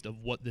taste of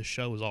what this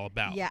show is all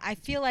about. Yeah, I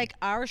feel like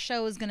our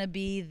show is going to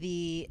be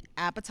the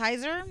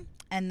appetizer,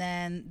 and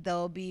then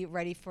they'll be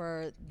ready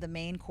for the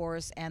main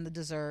course and the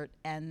dessert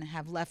and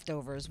have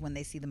leftovers when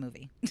they see the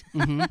movie.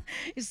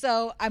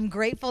 So I'm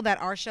grateful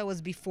that our show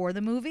was before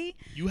the movie.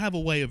 You have a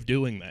way of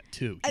doing that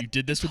too. You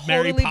did this with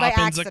totally Mary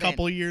Poppins a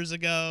couple years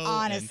ago.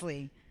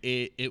 Honestly.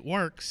 It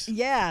works.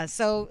 Yeah,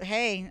 so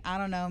hey, I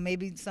don't know,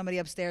 maybe somebody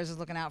upstairs is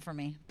looking out for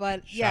me.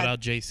 But Shout out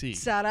JC.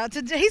 Shout out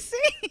to JC.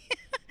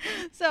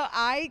 So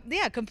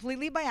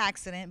completely by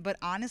accident, but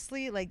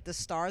honestly, like, the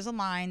stars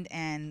aligned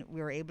and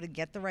we were able to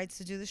get the rights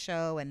to do the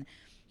show. And,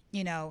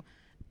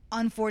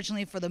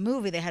 unfortunately for the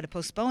movie, they had to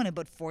postpone it,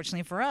 but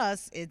fortunately for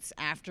us, it's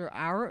after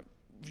our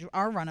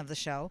run of the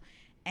show.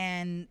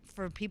 And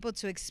for people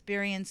to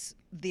experience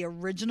the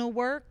original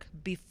work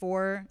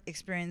before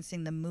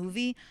experiencing the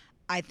movie,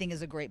 I think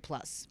is a great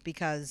plus,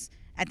 because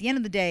at the end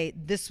of the day,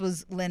 this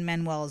was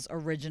Lin-Manuel's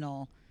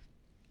original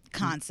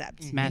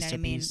concept.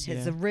 Masterpiece.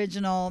 His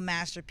original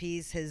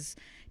masterpiece,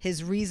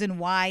 his reason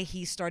why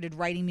he started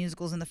writing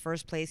musicals in the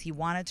first place. He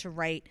wanted to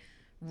write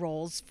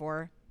roles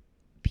for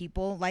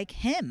people like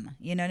him.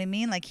 You know what I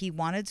mean? Like, he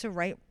wanted to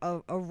write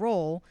a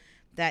role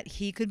that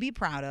he could be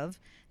proud of,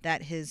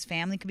 that his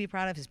family could be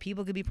proud of, his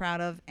people could be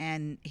proud of,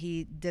 and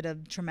he did a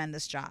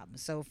tremendous job.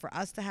 So for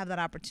us to have that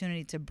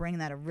opportunity to bring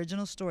that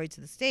original story to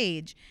the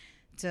stage,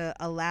 to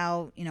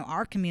allow,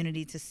 our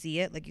community to see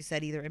it, like you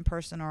said, either in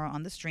person or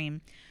on the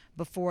stream,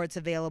 before it's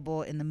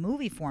available in the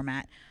movie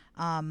format,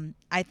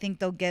 I think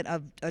they'll get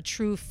a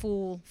true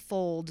full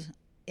fold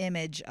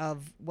image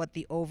of what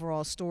the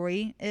overall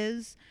story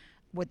is,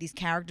 what these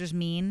characters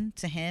mean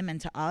to him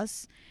and to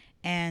us,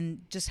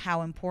 and just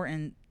how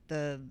important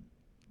the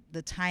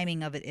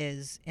timing of it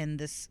is in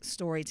this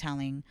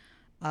storytelling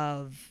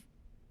of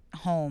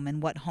home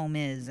and what home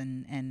is,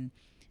 and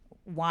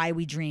why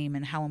we dream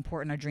and how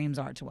important our dreams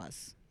are to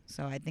us.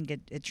 So I think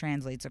it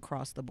translates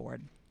across the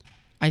board.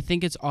 I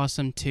think it's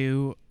awesome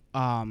too,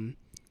 to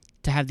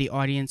have the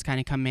audience kind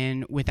of come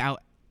in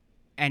without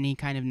any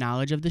kind of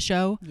knowledge of the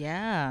show.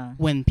 Yeah.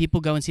 When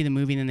people go and see the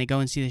movie and then they go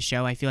and see the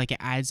show, I feel like it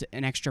adds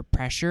an extra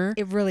pressure.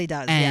 It really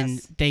does. And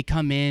yes. they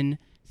come in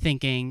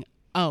thinking,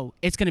 oh,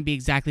 it's going to be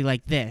exactly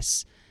like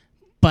this.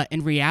 But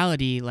in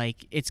reality,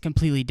 like, it's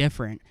completely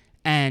different.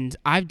 And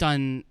I've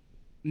done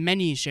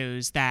many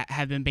shows that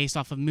have been based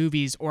off of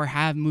movies or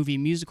have movie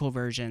musical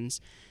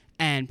versions,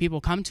 and people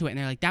come to it and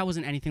they're like, that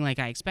wasn't anything like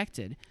I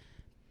expected.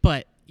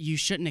 But you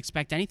shouldn't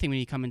expect anything when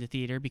you come into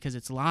theater, because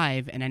it's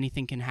live and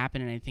anything can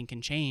happen and anything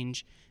can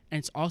change. And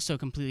it's also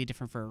completely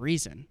different for a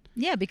reason.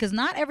 Yeah, because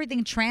not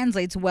everything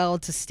translates well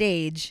to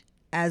stage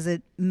as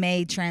it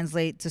may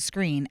translate to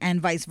screen,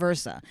 and vice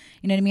versa.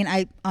 You know what I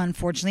mean?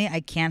 Unfortunately, I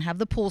can't have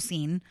the pool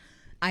scene.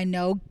 I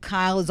know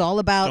Kyle is all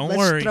about Don't let's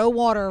worry. throw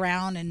water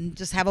around and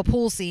just have a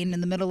pool scene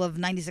in the middle of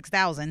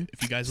 96,000.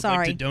 If you guys would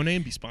like to donate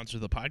and be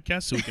sponsored of the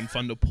podcast so we can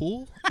fund a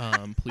pool,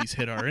 please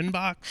hit our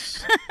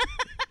inbox.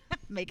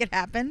 Make it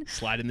happen.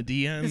 Slide in the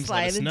DMs.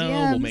 Slide Let us in the know.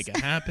 DMs. We'll make it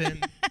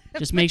happen.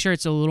 Just make sure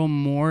it's a little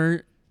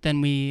more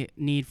than we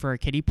need for a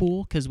kiddie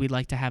pool, because we'd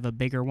like to have a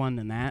bigger one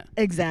than that.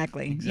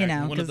 Exactly. You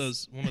know, one of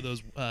those.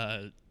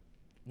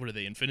 What are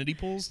they? Infinity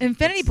pools.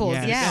 Infinity pools.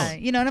 Yes. Yeah.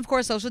 You know, and of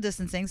course social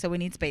distancing, so we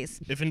need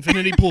space. If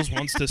Infinity Pools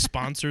wants to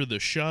sponsor the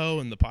show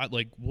and the pod,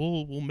 like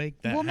we'll make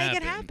that. We'll make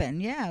it happen.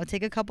 Yeah, we'll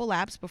take a couple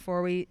laps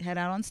before we head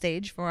out on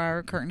stage for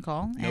our curtain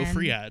call. No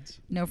free ads.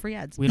 No free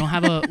ads. We don't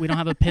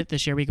have a pit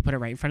this year. We could put it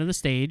right in front of the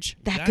stage.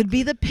 That could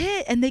be the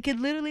pit, and they could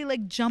literally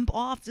like jump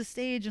off the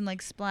stage and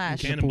like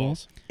splash.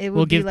 Cannonballs. It would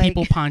We'll be give like,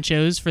 people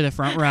ponchos for the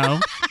front row,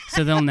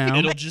 so they'll know.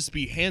 It'll just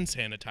be hand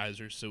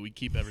sanitizer, so we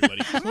keep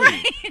everybody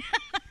clean.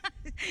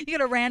 You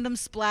get a random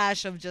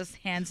splash of just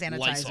hand sanitizer.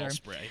 Lysol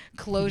spray.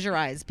 Close your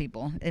eyes,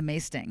 people. It may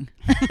sting.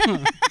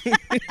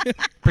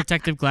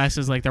 Protective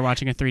glasses, like they're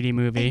watching a 3D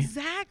movie.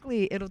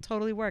 Exactly. It'll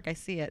totally work. I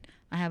see it.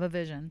 I have a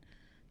vision.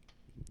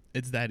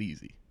 It's that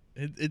easy.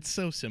 It's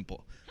so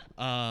simple.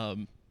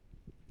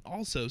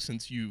 Also,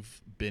 since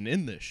you've been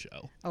in this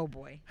show, Oh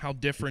boy. how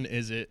different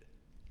is it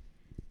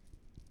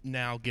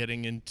now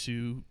getting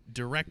into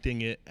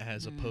directing it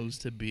as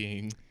opposed to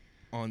being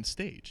on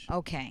stage?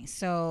 Okay,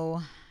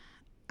 so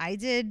I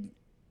did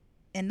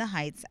In the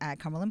Heights at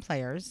Cumberland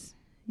Players.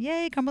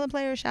 Yay, Cumberland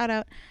Players, shout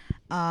out.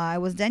 I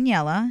was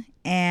Daniela,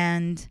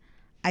 and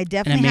I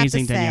definitely have to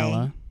amazing say,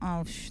 Daniela.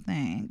 Oh,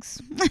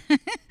 thanks.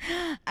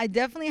 I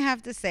definitely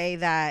have to say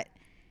that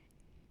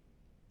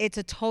it's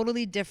a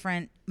totally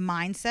different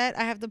mindset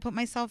I have to put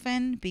myself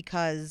in,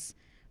 because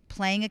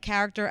playing a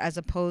character as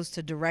opposed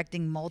to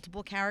directing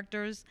multiple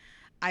characters,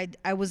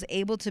 I was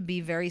able to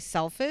be very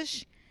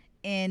selfish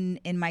in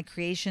my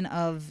creation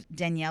of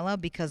Daniela,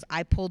 because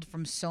I pulled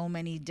from so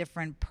many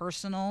different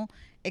personal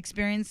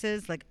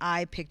experiences. Like,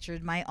 I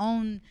pictured my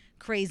own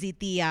crazy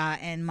tia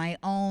and my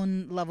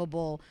own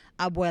lovable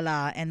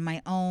abuela and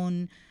my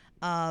own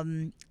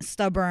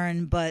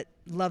stubborn but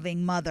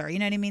loving mother. You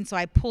know what I mean? So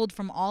I pulled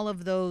from all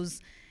of those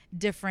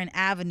different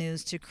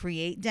avenues to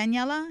create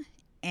Daniela,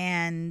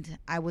 and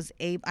I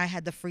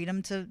had the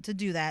freedom to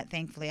do that.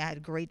 Thankfully, I had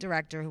a great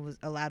director who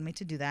allowed me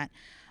to do that.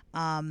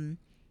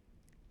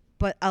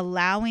 But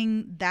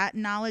allowing that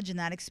knowledge and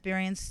that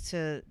experience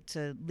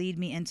to lead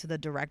me into the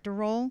director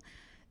role,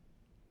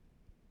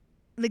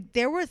 like,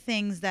 there were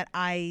things that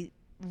I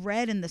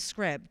read in the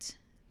script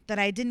that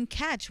I didn't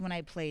catch when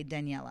I played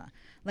Daniela.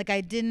 Like,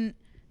 I didn't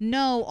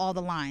know all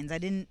the lines. I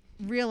didn't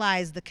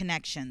realize the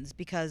connections,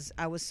 because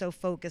I was so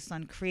focused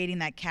on creating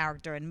that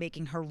character and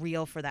making her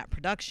real for that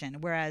production.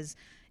 Whereas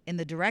in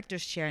the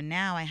director's chair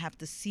now, I have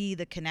to see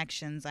the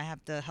connections. I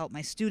have to help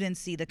my students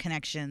see the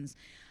connections.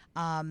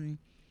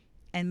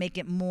 And make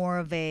it more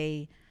of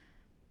a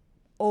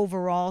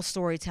overall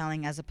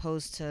storytelling as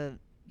opposed to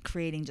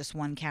creating just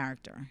one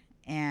character.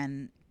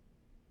 And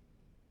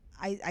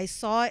I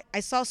saw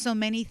so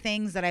many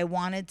things that I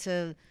wanted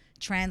to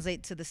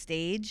translate to the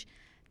stage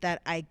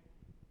that I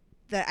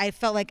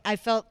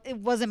felt it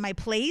wasn't my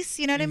place.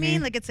 You know what I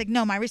mean? Like, it's like,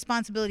 no, my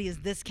responsibility is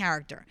this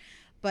character.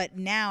 But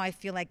now I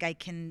feel like I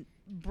can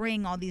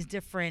bring all these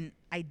different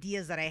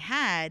ideas that I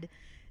had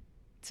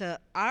to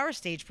our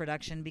stage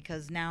production,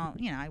 because now,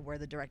 you know, I wear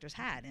the director's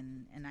hat,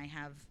 and I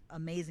have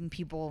amazing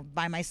people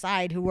by my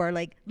side who are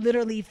like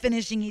literally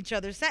finishing each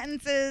other's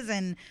sentences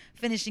and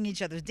finishing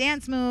each other's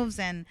dance moves.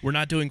 And We're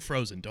not doing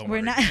Frozen. Don't we're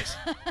worry. not. Guys.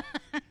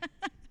 I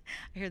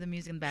hear the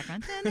music in the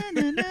background.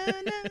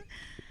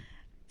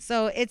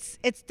 So it's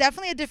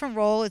definitely a different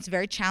role. It's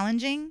very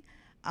challenging,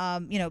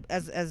 you know,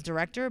 as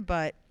director,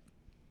 but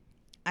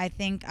I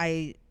think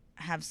I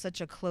have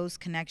such a close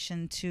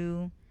connection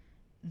to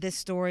this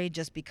story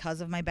just because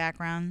of my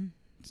background.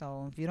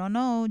 So if you don't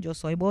know, yo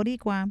soy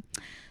Boricua.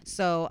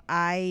 So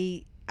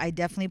I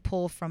definitely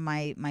pull from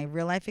my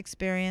real life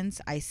experience.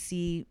 I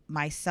see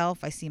myself,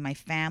 I see my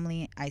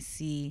family, I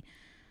see,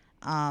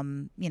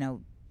 you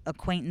know,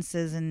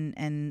 acquaintances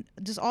and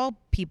just all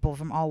people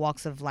from all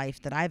walks of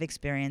life that I've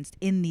experienced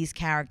in these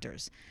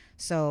characters.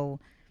 So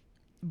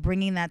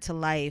bringing that to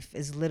life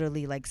is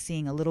literally like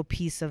seeing a little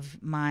piece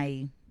of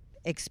my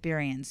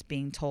experience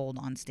being told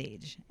on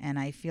stage. And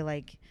I feel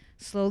like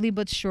slowly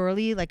but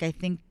surely, like I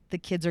think the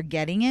kids are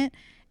getting it.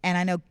 And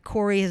I know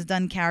Corey has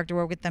done character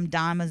work with them,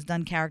 Dom has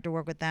done character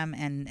work with them,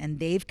 and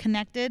they've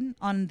connected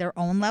on their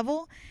own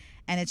level.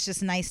 And it's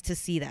just nice to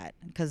see that,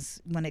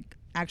 because when it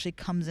actually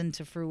comes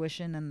into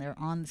fruition and they're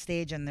on the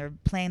stage and they're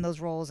playing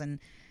those roles and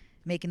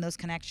making those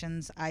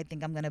connections, I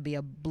think I'm going to be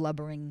a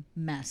blubbering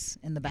mess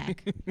in the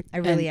back. I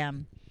really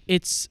am.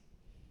 It's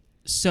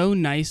so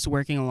nice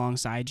working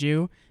alongside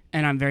you,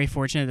 and I'm very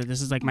fortunate that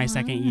this is like my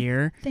second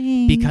year.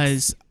 Thanks.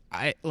 Because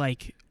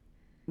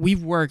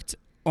we've worked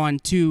on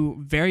 2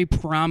 very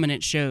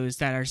prominent shows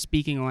that are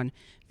speaking on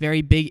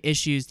very big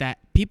issues that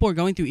people are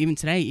going through even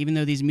today, even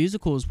though these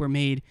musicals were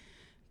made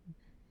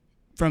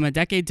from a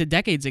decade to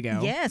decades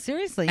ago. Yeah,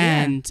 seriously.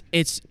 And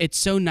it's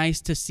so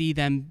nice to see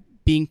them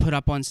being put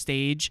up on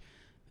stage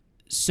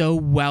so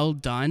well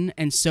done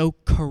and so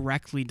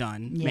correctly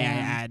done, may I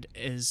add,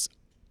 is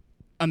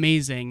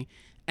amazing.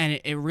 And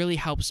it really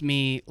helps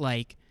me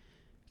like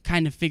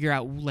kind of figure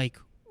out like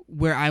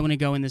where I want to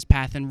go in this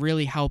path, and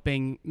really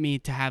helping me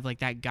to have like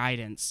that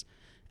guidance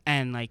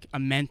and like a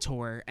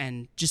mentor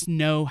and just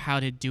know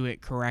how to do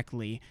it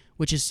correctly,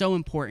 which is so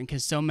important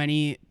because so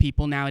many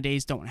people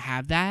nowadays don't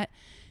have that.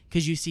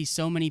 Because you see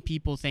so many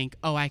people think,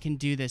 oh, I can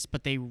do this,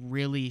 but they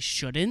really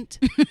shouldn't.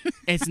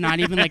 It's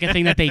not even like a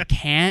thing that they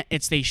can't,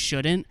 it's they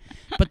shouldn't,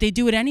 but they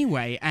do it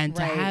anyway. And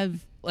to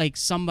have like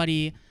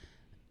somebody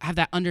have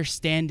that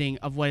understanding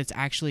of what it's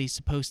actually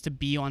supposed to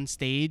be on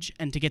stage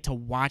and to get to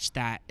watch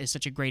that is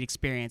such a great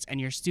experience.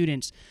 And your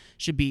students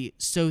should be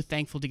so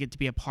thankful to get to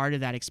be a part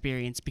of that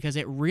experience, because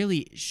it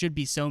really should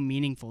be so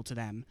meaningful to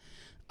them.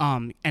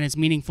 And it's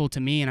meaningful to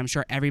me, and I'm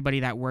sure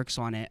everybody that works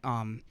on it.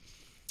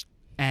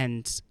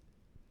 And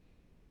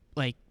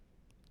like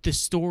the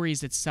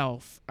stories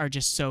itself are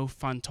just so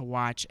fun to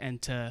watch,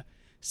 and to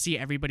see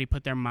everybody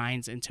put their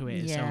minds into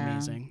it is so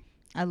amazing.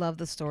 I love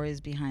the stories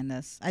behind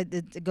this.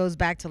 It goes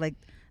back to like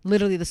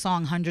literally the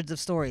song Hundreds of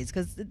Stories,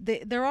 because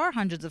there are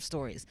hundreds of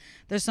stories.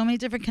 There's so many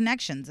different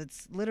connections.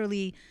 It's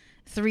literally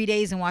 3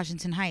 days in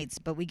Washington Heights,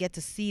 but we get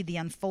to see the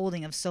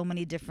unfolding of so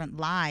many different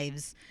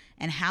lives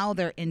and how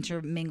they're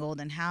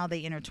intermingled and how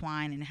they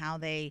intertwine and how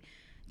they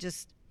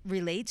just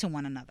relate to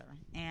one another.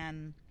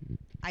 And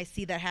I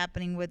see that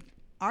happening with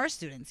our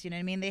students. You know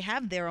what I mean? They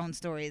have their own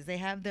stories.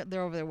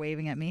 They're over there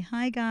waving at me.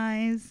 Hi,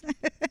 guys.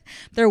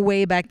 They're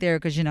way back there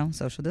because, you know,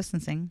 social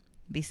distancing.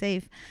 Be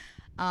safe.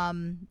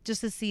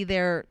 Just to see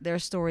their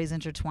stories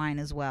intertwine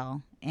as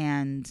well,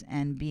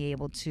 and be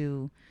able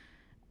to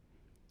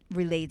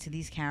relate to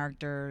these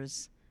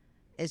characters.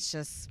 It's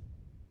just,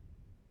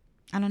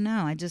 I don't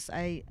know.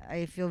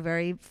 I feel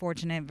very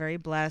fortunate, very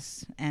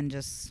blessed, and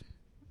just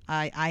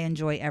I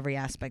enjoy every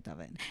aspect of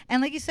it.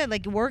 And like you said,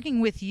 like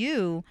working with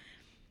you,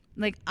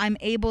 like I'm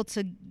able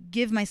to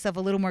give myself a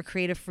little more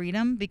creative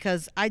freedom,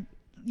 because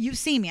you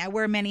see me, I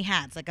wear many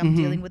hats. Like I'm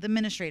dealing with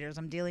administrators,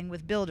 I'm dealing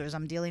with builders,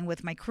 I'm dealing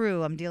with my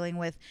crew, I'm dealing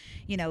with,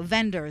 you know,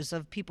 vendors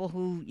of people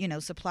who, you know,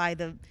 supply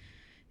the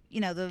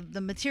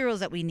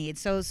materials that we need.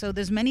 So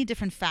there's many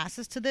different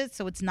facets to this.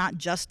 So it's not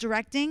just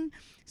directing.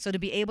 So to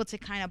be able to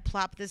kind of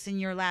plop this in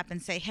your lap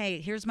and say, hey,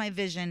 here's my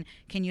vision.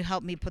 Can you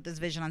help me put this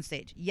vision on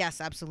stage?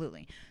 Yes,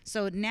 absolutely.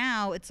 So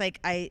now it's like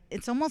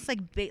it's almost like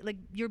like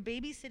you're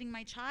babysitting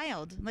my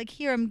child. Like,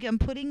 here, I'm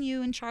putting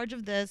you in charge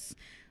of this.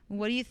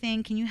 What do you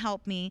think? Can you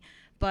help me?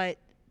 But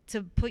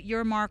to put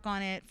your mark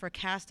on it, for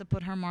Cass to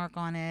put her mark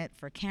on it,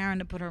 for Karen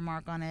to put her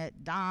mark on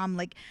it, Dom,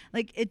 like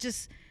it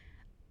just,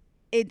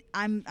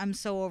 I'm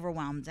so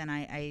overwhelmed, and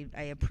I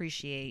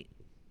appreciate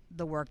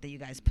the work that you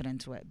guys put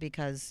into it,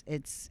 because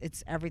it's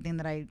everything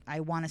that I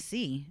want to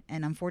see.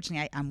 And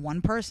unfortunately, I'm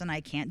one person. I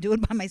can't do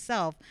it by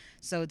myself.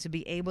 So to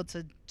be able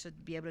to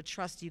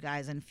trust you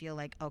guys and feel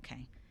like,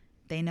 okay,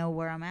 they know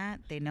where I'm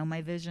at, they know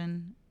my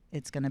vision,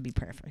 it's going to be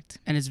perfect.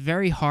 And it's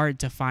very hard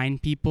to find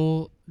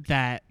people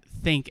that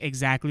think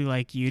exactly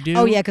like you do.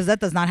 Oh, yeah, because that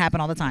does not happen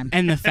all the time.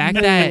 And the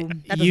fact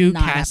that you,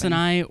 Cass, and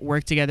I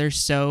work together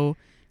so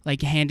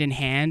like hand in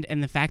hand,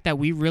 and the fact that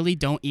we really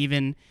don't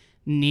even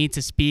need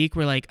to speak.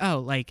 We're like, oh,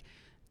 like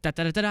da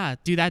da da da da,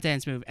 do that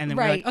dance move, and then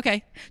we're like,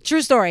 okay.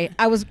 True story.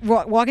 I was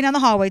walking down the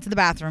hallway to the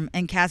bathroom,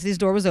 and Cassidy's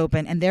door was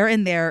open, and they're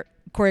in there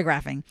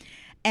choreographing,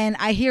 and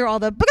I hear all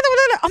the,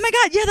 oh my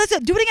God, yeah, that's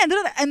it, do it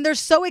again, and they're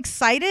so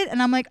excited,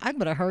 and I'm like, I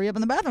better hurry up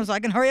in the bathroom so I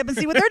can hurry up and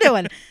see what they're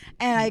doing.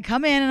 And I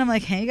come in, and I'm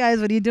like, hey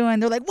guys, what are you doing?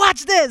 They're like,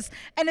 watch this,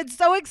 and it's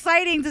so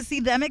exciting to see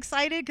them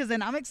excited, because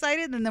then I'm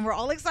excited, and then we're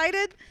all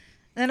excited,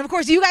 and of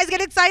course you guys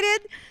get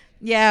excited.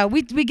 Yeah,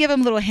 we give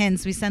them little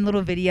hints. We send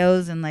little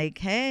videos and like,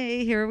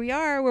 hey, here we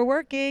are. We're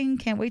working.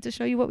 Can't wait to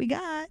show you what we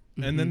got.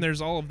 And then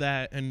there's all of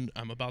that, and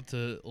I'm about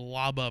to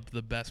lob up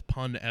the best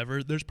pun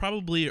ever. There's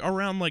probably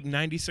around like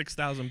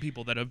 96,000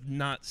 people that have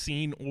not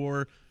seen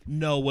or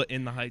know what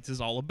In the Heights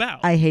is all about.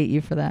 I hate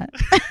you for that.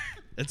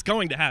 It's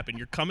going to happen.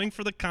 You're coming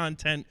for the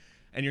content,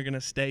 and you're going to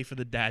stay for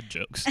the dad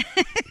jokes.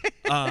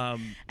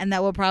 And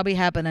that will probably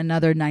happen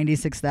another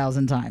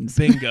 96,000 times.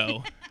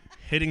 Bingo.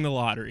 Hitting the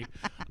lottery.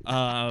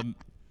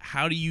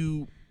 how do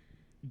you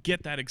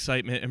get that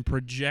excitement and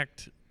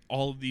project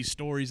all of these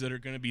stories that are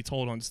going to be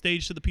told on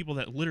stage to the people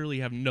that literally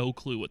have no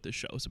clue what this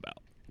show's about?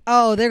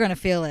 Oh, they're going to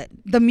feel it.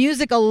 The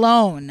music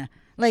alone.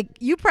 Like,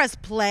 you press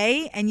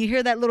play and you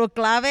hear that little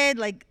clave,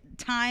 like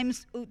time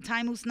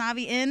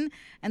usnavi in,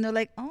 and they're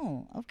like,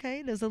 oh,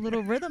 okay, there's a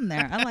little rhythm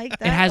there. I like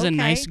that. It has a Okay.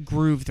 nice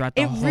groove throughout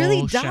the whole It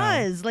really show.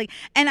 does. Like,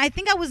 and I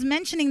think I was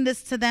mentioning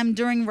this to them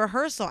during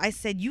rehearsal. I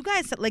said, you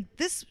guys, like,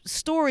 this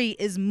story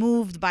is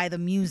moved by the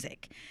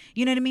music.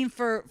 You know what I mean?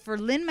 For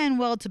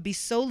Lin-Manuel to be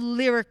so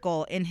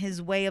lyrical in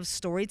his way of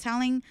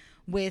storytelling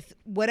with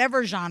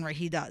whatever genre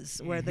he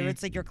does, whether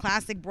it's like your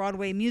classic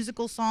Broadway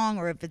musical song,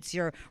 or if it's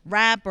your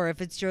rap, or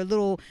if it's your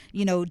little,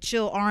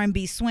 chill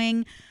R&B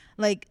swing.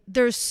 Like,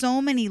 there's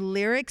so many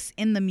lyrics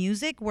in the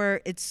music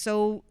where it's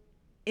so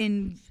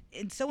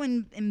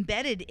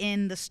embedded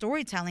in the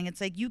storytelling.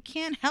 It's like you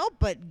can't help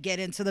but get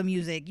into the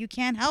music. You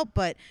can't help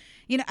but,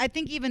 I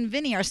think even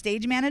Vinny, our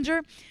stage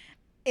manager,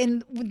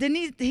 and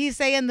didn't he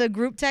say in the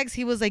group text,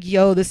 he was like,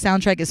 yo, this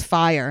soundtrack is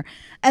fire.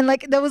 And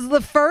like, that was the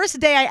first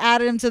day I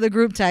added him to the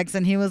group text,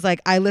 and he was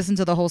like, I listened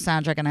to the whole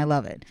soundtrack and I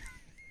love it.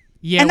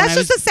 Yeah, and that's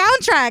just a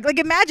soundtrack. Like,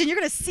 imagine you're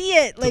gonna see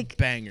it. Like,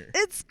 banger.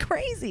 It's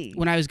crazy.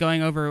 when I was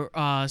going over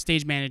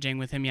stage managing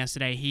with him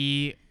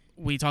yesterday,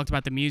 we talked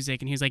about the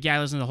music, and he was like, yeah, I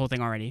listened to the whole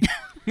thing already.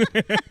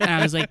 And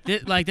I was like,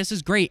 this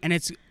is great. And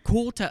it's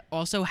cool to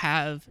also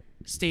have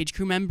stage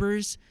crew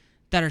members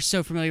that are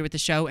so familiar with the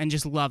show and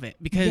just love it,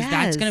 because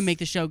that's going to make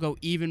the show go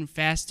even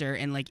faster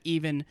and like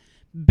even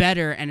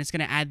better, and it's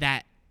going to add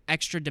that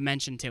extra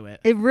dimension to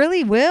it. It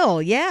really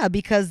will, yeah,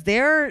 because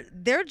they're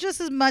just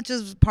as much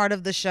as part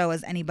of the show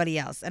as anybody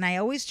else. And I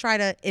always try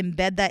to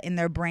embed that in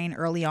their brain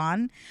early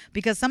on,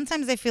 because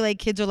sometimes I feel like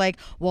kids are like,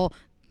 well,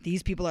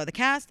 these people are the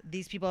cast,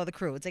 these people are the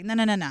crew. It's like, no.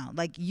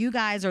 Like, you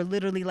guys are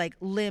literally like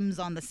limbs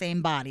on the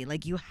same body.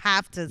 Like, you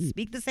have to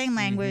speak the same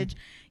language.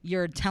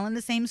 You're telling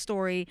the same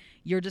story.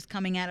 You're just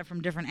coming at it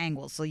from different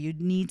angles. So you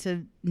need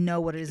to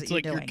know what it is that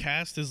you're doing. Your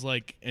cast is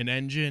like an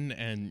engine,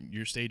 and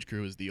your stage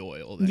crew is the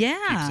oil that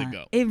keeps it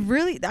going. It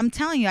really, I'm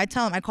telling you, I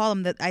call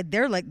them that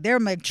they're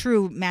my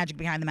true magic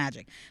behind the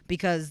magic,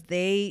 because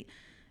they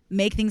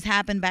make things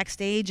happen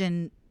backstage,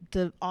 and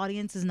the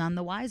audience is none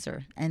the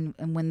wiser. And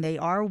when they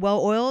are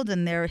well oiled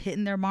and they're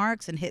hitting their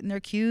marks and hitting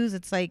their cues,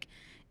 it's like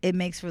it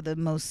makes for the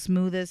most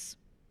smoothest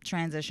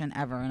transition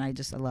ever. And I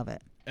love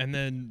it. And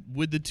then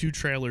with the 2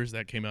 trailers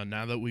that came out,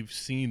 now that we've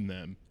seen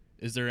them,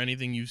 is there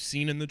anything you've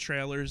seen in the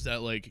trailers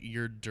that like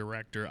your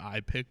director eye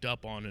picked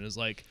up on and is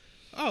like,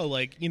 oh,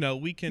 like,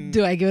 we can...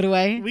 Do I give it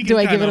away? Do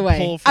I give it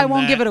away? I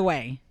won't give it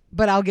away,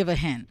 but I'll give a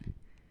hint.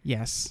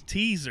 Yes.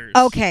 Teasers.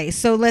 Okay,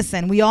 so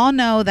listen, we all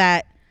know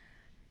that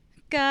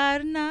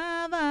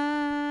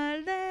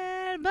Carnaval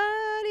del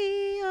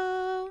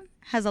Barrio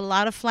has a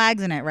lot of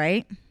flags in it,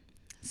 right?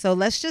 So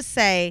let's just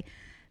say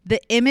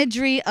the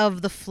imagery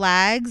of the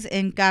flags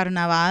in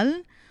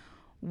Carnaval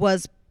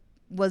was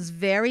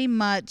very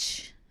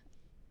much,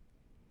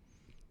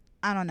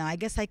 I don't know, I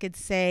guess I could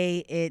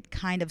say it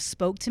kind of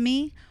spoke to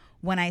me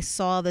when I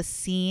saw the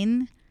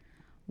scene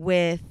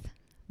with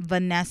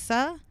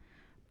Vanessa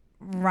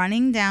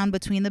running down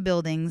between the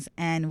buildings,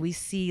 and we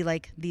see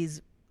like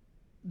these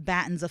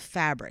battens of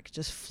fabric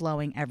just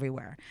flowing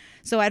everywhere.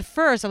 So at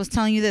first, I was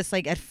telling you this,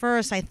 like at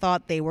first I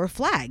thought they were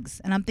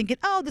flags, and I'm thinking,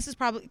 oh, this is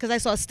probably, because I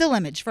saw a still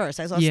image first.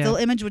 I saw a still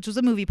image, which was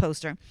a movie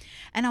poster,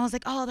 and I was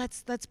like, oh,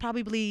 that's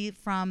probably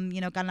from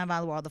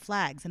Carnaval where all the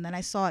flags. And then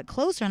I saw it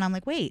closer, and I'm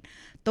like, wait,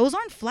 those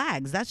aren't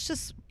flags. That's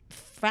just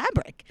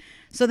fabric.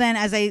 So then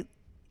as I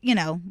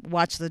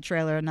watch the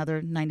trailer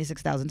another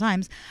 96,000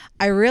 times,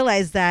 I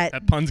realized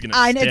that pun's gonna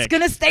stick. It's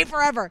gonna stay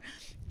forever.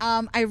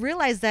 I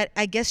realized that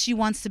I guess she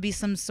wants to be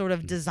some sort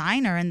of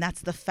designer, and that's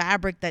the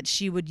fabric that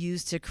she would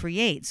use to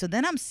create. So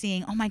then I'm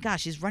seeing, oh my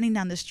gosh, she's running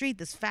down the street.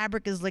 This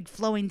fabric is like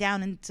flowing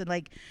down into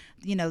like,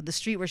 the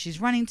street where she's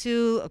running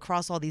to,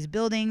 across all these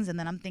buildings. And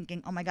then I'm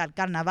thinking, oh my God,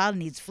 Carnaval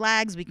needs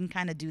flags. We can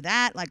kind of do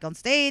that like on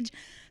stage.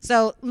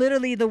 So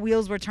literally the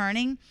wheels were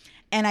turning.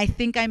 And I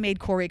think I made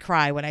Corey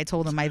cry when I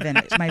told him my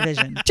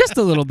vision. Just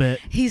a little bit.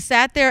 He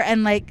sat there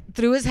and like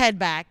threw his head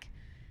back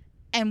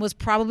and was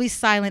probably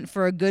silent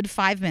for a good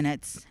 5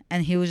 minutes.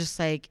 And he was just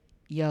like,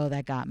 yo,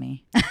 that got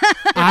me.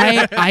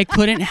 I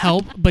couldn't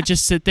help but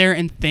just sit there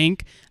and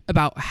think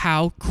about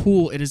how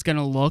cool it is going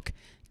to look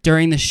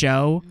during the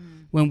show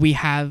when we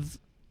have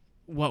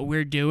what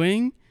we're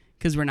doing,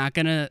 because we're not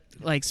going to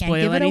like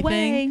spoil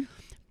anything.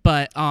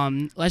 But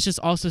let's just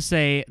also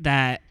say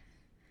that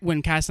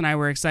when Cass and I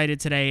were excited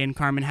today and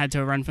Carmen had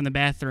to run from the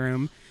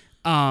bathroom,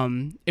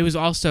 it was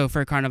also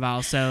for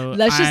Carnival. So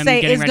let's just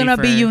say it's going to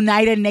be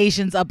United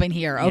Nations up in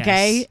here,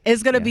 okay? Yes.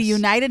 It's going to be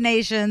United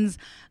Nations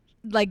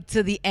like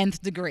to the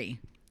nth degree.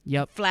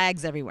 Yep.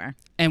 Flags everywhere.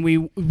 And we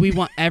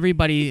want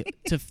everybody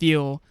to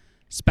feel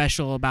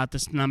special about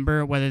this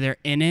number, whether they're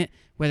in it,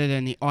 whether they're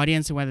in the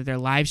audience, or whether they're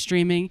live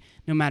streaming,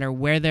 no matter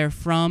where they're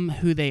from,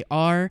 who they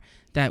are,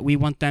 that we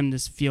want them to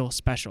feel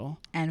special.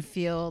 And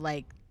feel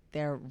like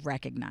they're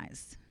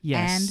recognized.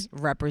 Yes.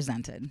 And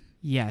represented.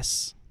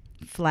 Yes.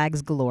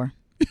 Flags galore.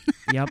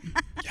 Yep.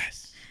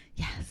 Yes.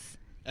 Yes.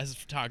 as a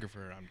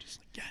photographer, I'm just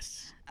like,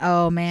 yes.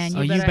 Oh man,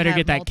 You better have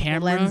get that multiple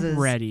camera lenses.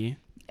 ready.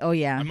 Oh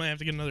yeah. I might have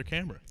to get another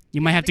camera.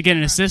 You might have to get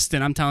an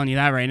assistant. I'm telling you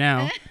that right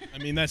now. I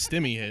mean, that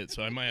stimmy hit,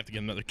 so I might have to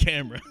get another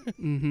camera.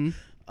 Mm-hmm.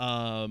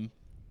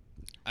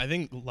 I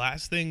think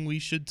last thing we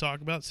should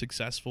talk about,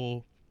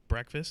 successful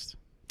breakfast.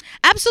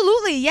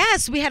 Absolutely,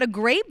 yes. We had a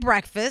great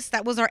breakfast.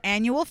 That was our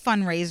annual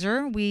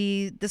fundraiser.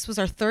 This was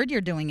our 3rd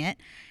year doing it.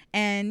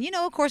 And,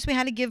 of course, we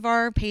had to give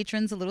our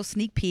patrons a little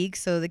sneak peek.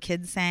 So the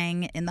kids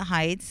sang In the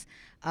Heights.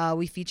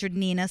 We featured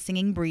Nina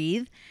singing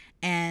Breathe.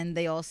 And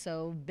they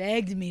also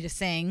begged me to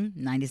sing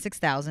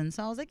 96,000.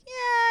 So I was like, yeah,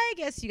 I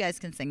guess you guys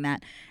can sing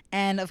that.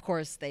 And, of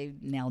course, they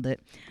nailed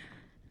it.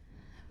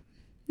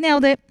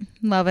 Nailed it.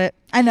 Love it.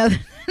 I know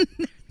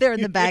they're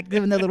in the back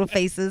doing their little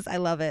faces. I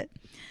love it.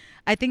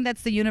 I think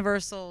that's the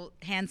universal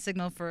hand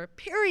signal for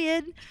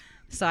period.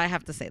 So I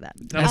have to say that.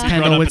 As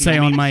Kendall would say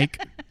on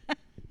mic.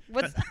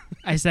 What's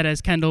I said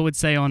as Kendall would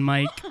say on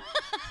mic.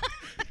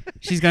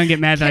 She's going to get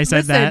mad that I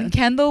said that.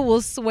 Kendall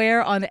will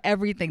swear on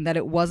everything that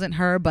it wasn't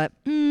her, but...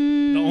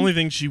 The only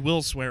thing she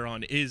will swear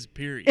on is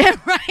period.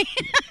 Right.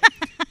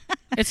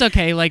 It's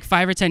okay. Like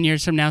 5 or 10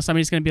 years from now,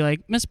 somebody's going to be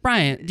like, Miss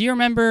Bryant, do you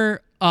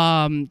remember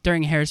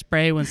during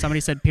Hairspray when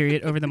somebody said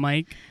period over the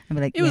mic? I'll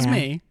be like, it was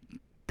me.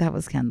 That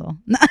was Kendall.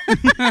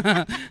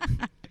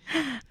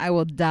 I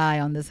will die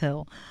on this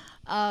hill.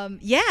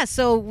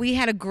 So we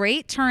had a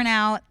great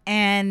turnout,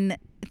 and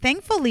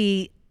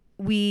thankfully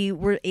we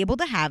were able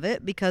to have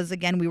it because,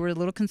 again, we were a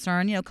little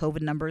concerned,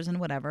 COVID numbers and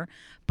whatever.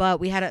 But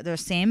we had the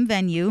same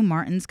venue,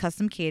 Martin's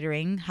Custom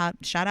Catering.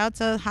 Shout out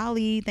to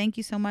Holly. Thank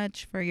you so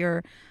much for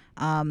your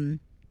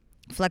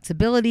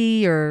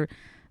flexibility, your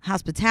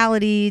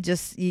hospitality.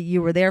 Just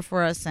you were there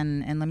for us,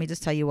 and let me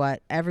just tell you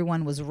what,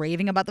 everyone was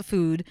raving about the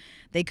food.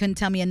 They couldn't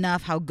tell me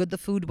enough how good the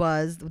food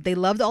was. They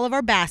loved all of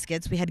our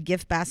baskets. We had a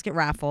gift basket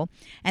raffle,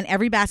 and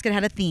every basket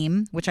had a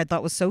theme, which I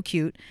thought was so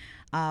cute.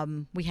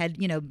 We had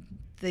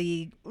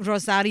the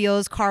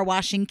Rosario's car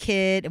washing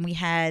kit, and we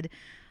had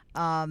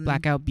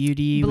Blackout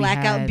Beauty.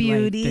 Blackout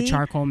Beauty. The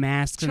charcoal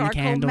masks and the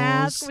candles.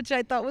 Mask, which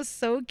I thought was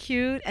so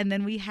cute. And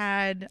then we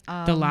had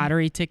the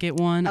lottery ticket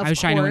one. I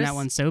was trying to win that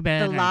one so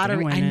bad. The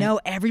lottery. I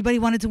know everybody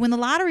wanted to win the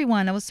lottery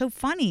one. That was so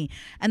funny.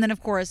 And then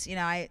of course,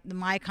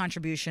 my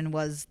contribution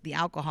was the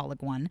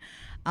alcoholic one.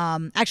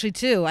 Actually,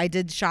 two. I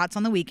did shots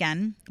on the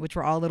weekend, which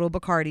were all little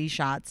Bacardi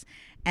shots.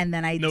 And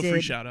then No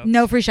free shout outs.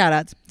 No free shout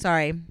outs.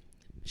 Sorry.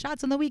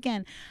 Shots on the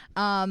weekend.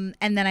 And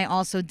then I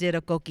also did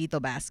a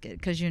coquito basket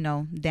because,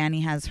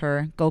 Danny has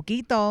her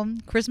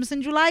coquito. Christmas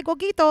in July,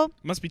 coquito.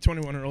 Must be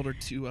 21 or older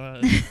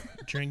to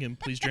drink, and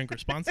please drink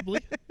responsibly.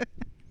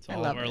 To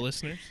all of our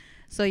listeners.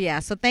 So,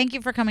 so thank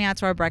you for coming out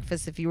to our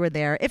breakfast if you were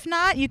there. If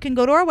not, you can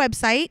go to our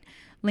website,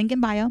 link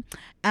in bio,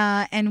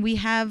 and we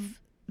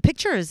have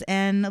pictures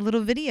and a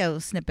little video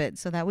snippet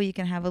so that way you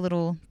can have a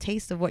little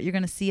taste of what you're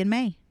going to see in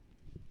May.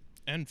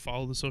 And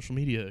follow the social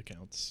media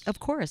accounts. Of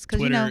course. Cause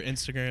Twitter,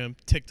 Instagram,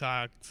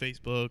 TikTok,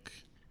 Facebook,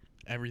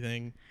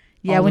 everything.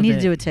 Yeah, we need to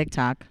do a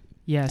TikTok.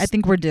 Yes. I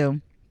think we're due.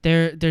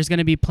 There's going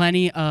to be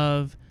plenty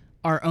of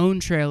our own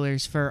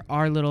trailers for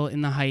our little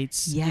In the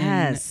Heights in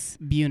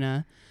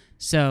Buna.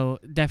 So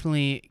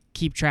definitely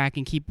keep track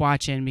and keep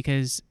watching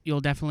because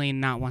you'll definitely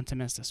not want to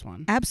miss this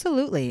one.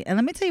 Absolutely. And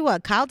let me tell you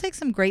what, Kyle takes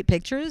some great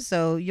pictures.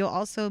 So you'll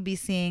also be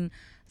seeing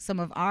some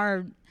of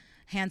our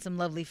handsome,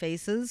 lovely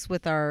faces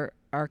with our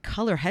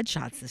color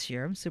headshots this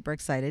year. I'm super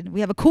excited. We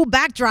have a cool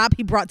backdrop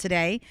he brought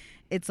today.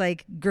 It's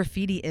like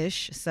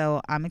graffiti-ish,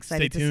 so I'm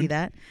excited to see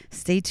that.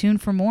 Stay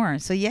tuned for more.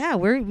 So yeah,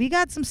 we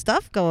got some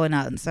stuff going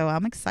on, so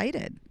I'm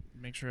excited.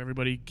 Make sure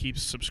everybody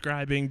keeps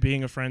subscribing,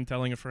 being a friend,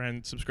 telling a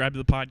friend. Subscribe to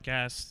the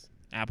podcast,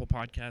 Apple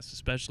Podcasts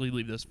especially.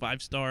 Leave us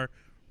 5-star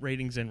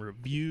ratings and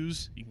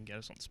reviews. You can get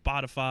us on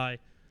Spotify,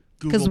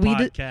 Google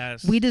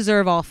Podcasts. We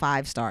deserve all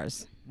 5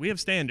 stars. We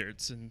have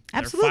standards, and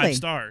Absolutely. they're 5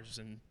 stars,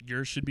 and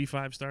yours should be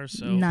 5 stars.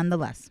 So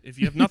nonetheless, if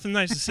you have nothing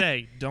nice to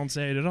say, don't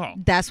say it at all.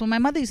 That's what my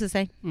mother used to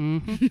say.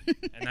 Mm-hmm.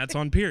 And that's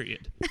on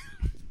period.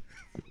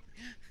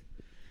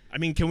 I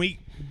mean, can we,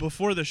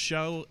 before the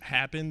show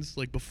happens,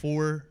 like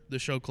before the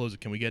show closes,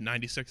 can we get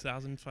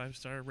 96,000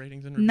 5-star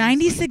ratings and reviews?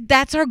 96,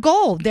 that's our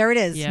goal. There it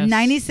is. Yes.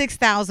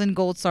 96,000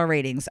 gold star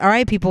ratings. All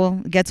right,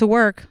 people, get to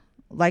work.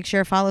 Like,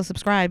 share, follow,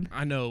 subscribe.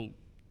 I know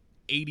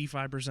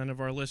 85% of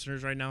our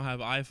listeners right now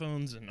have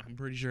iPhones, and I'm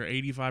pretty sure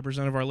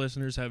 85% of our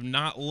listeners have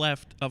not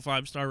left a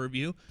 5-star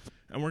review,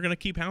 and we're going to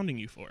keep hounding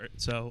you for it.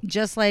 So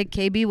just like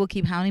KB will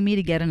keep hounding me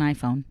to get an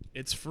iPhone.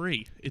 It's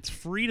free. It's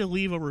free to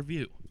leave a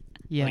review.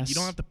 Yes. Like, you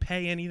don't have to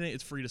pay anything.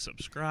 It's free to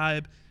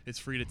subscribe. It's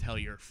free to tell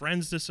your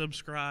friends to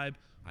subscribe.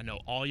 I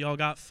know all y'all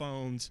got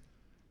phones.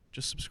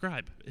 Just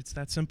subscribe. It's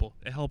that simple.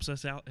 It helps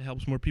us out. It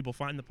helps more people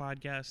find the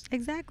podcast.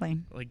 Exactly.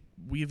 Like,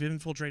 we've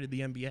infiltrated the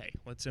NBA.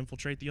 Let's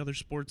infiltrate the other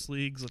sports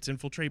leagues. Let's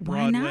infiltrate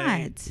Broadway. Why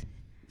not?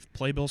 If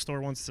Playbill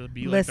Store wants to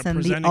be Listen, like the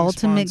presenting the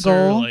ultimate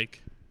sponsor, goal.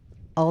 like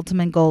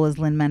Ultimate goal is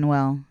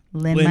Lin-Manuel.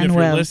 Lin,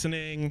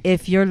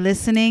 if you're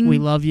listening, we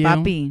love you.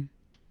 Papi,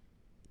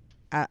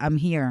 I'm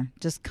here.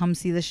 Just come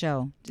see the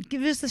show. Just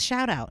give us a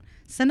shout out.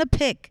 Send a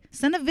pic.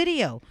 Send a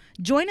video.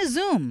 Join a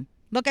Zoom.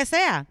 Lo que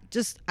sea.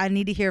 Just, I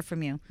need to hear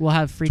from you. We'll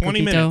have free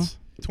 20 coquito. minutes.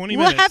 20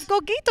 We'll minutes. have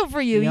coquito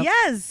for you. Yep.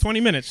 Yes.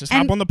 20 minutes. Just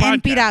hop on the podcast.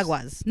 And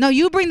piraguas. No,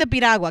 you bring the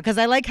piragua because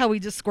I like how he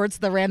just squirts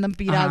the random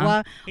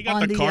piragua He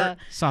got on the cart.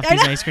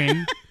 Softies ice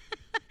cream.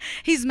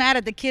 He's mad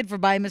at the kid for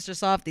buying Mr.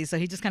 Softy, so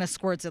he just kind of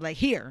squirts it like,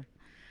 here.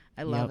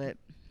 I love it.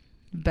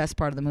 Best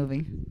part of the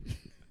movie.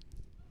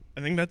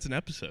 I think that's an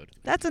episode.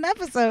 That's an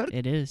episode.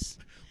 It is.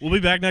 We'll be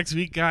back next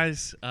week,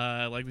 guys.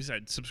 Like we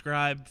said,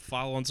 subscribe,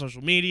 follow on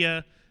social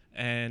media,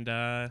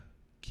 and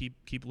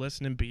keep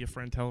listening. Be a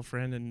friend, tell a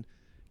friend, and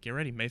get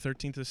ready. May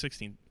 13th to the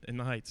 16th in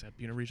the Heights at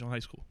Buena Regional High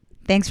School.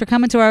 Thanks for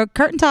coming to our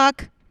curtain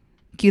talk.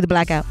 Cue the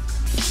blackout.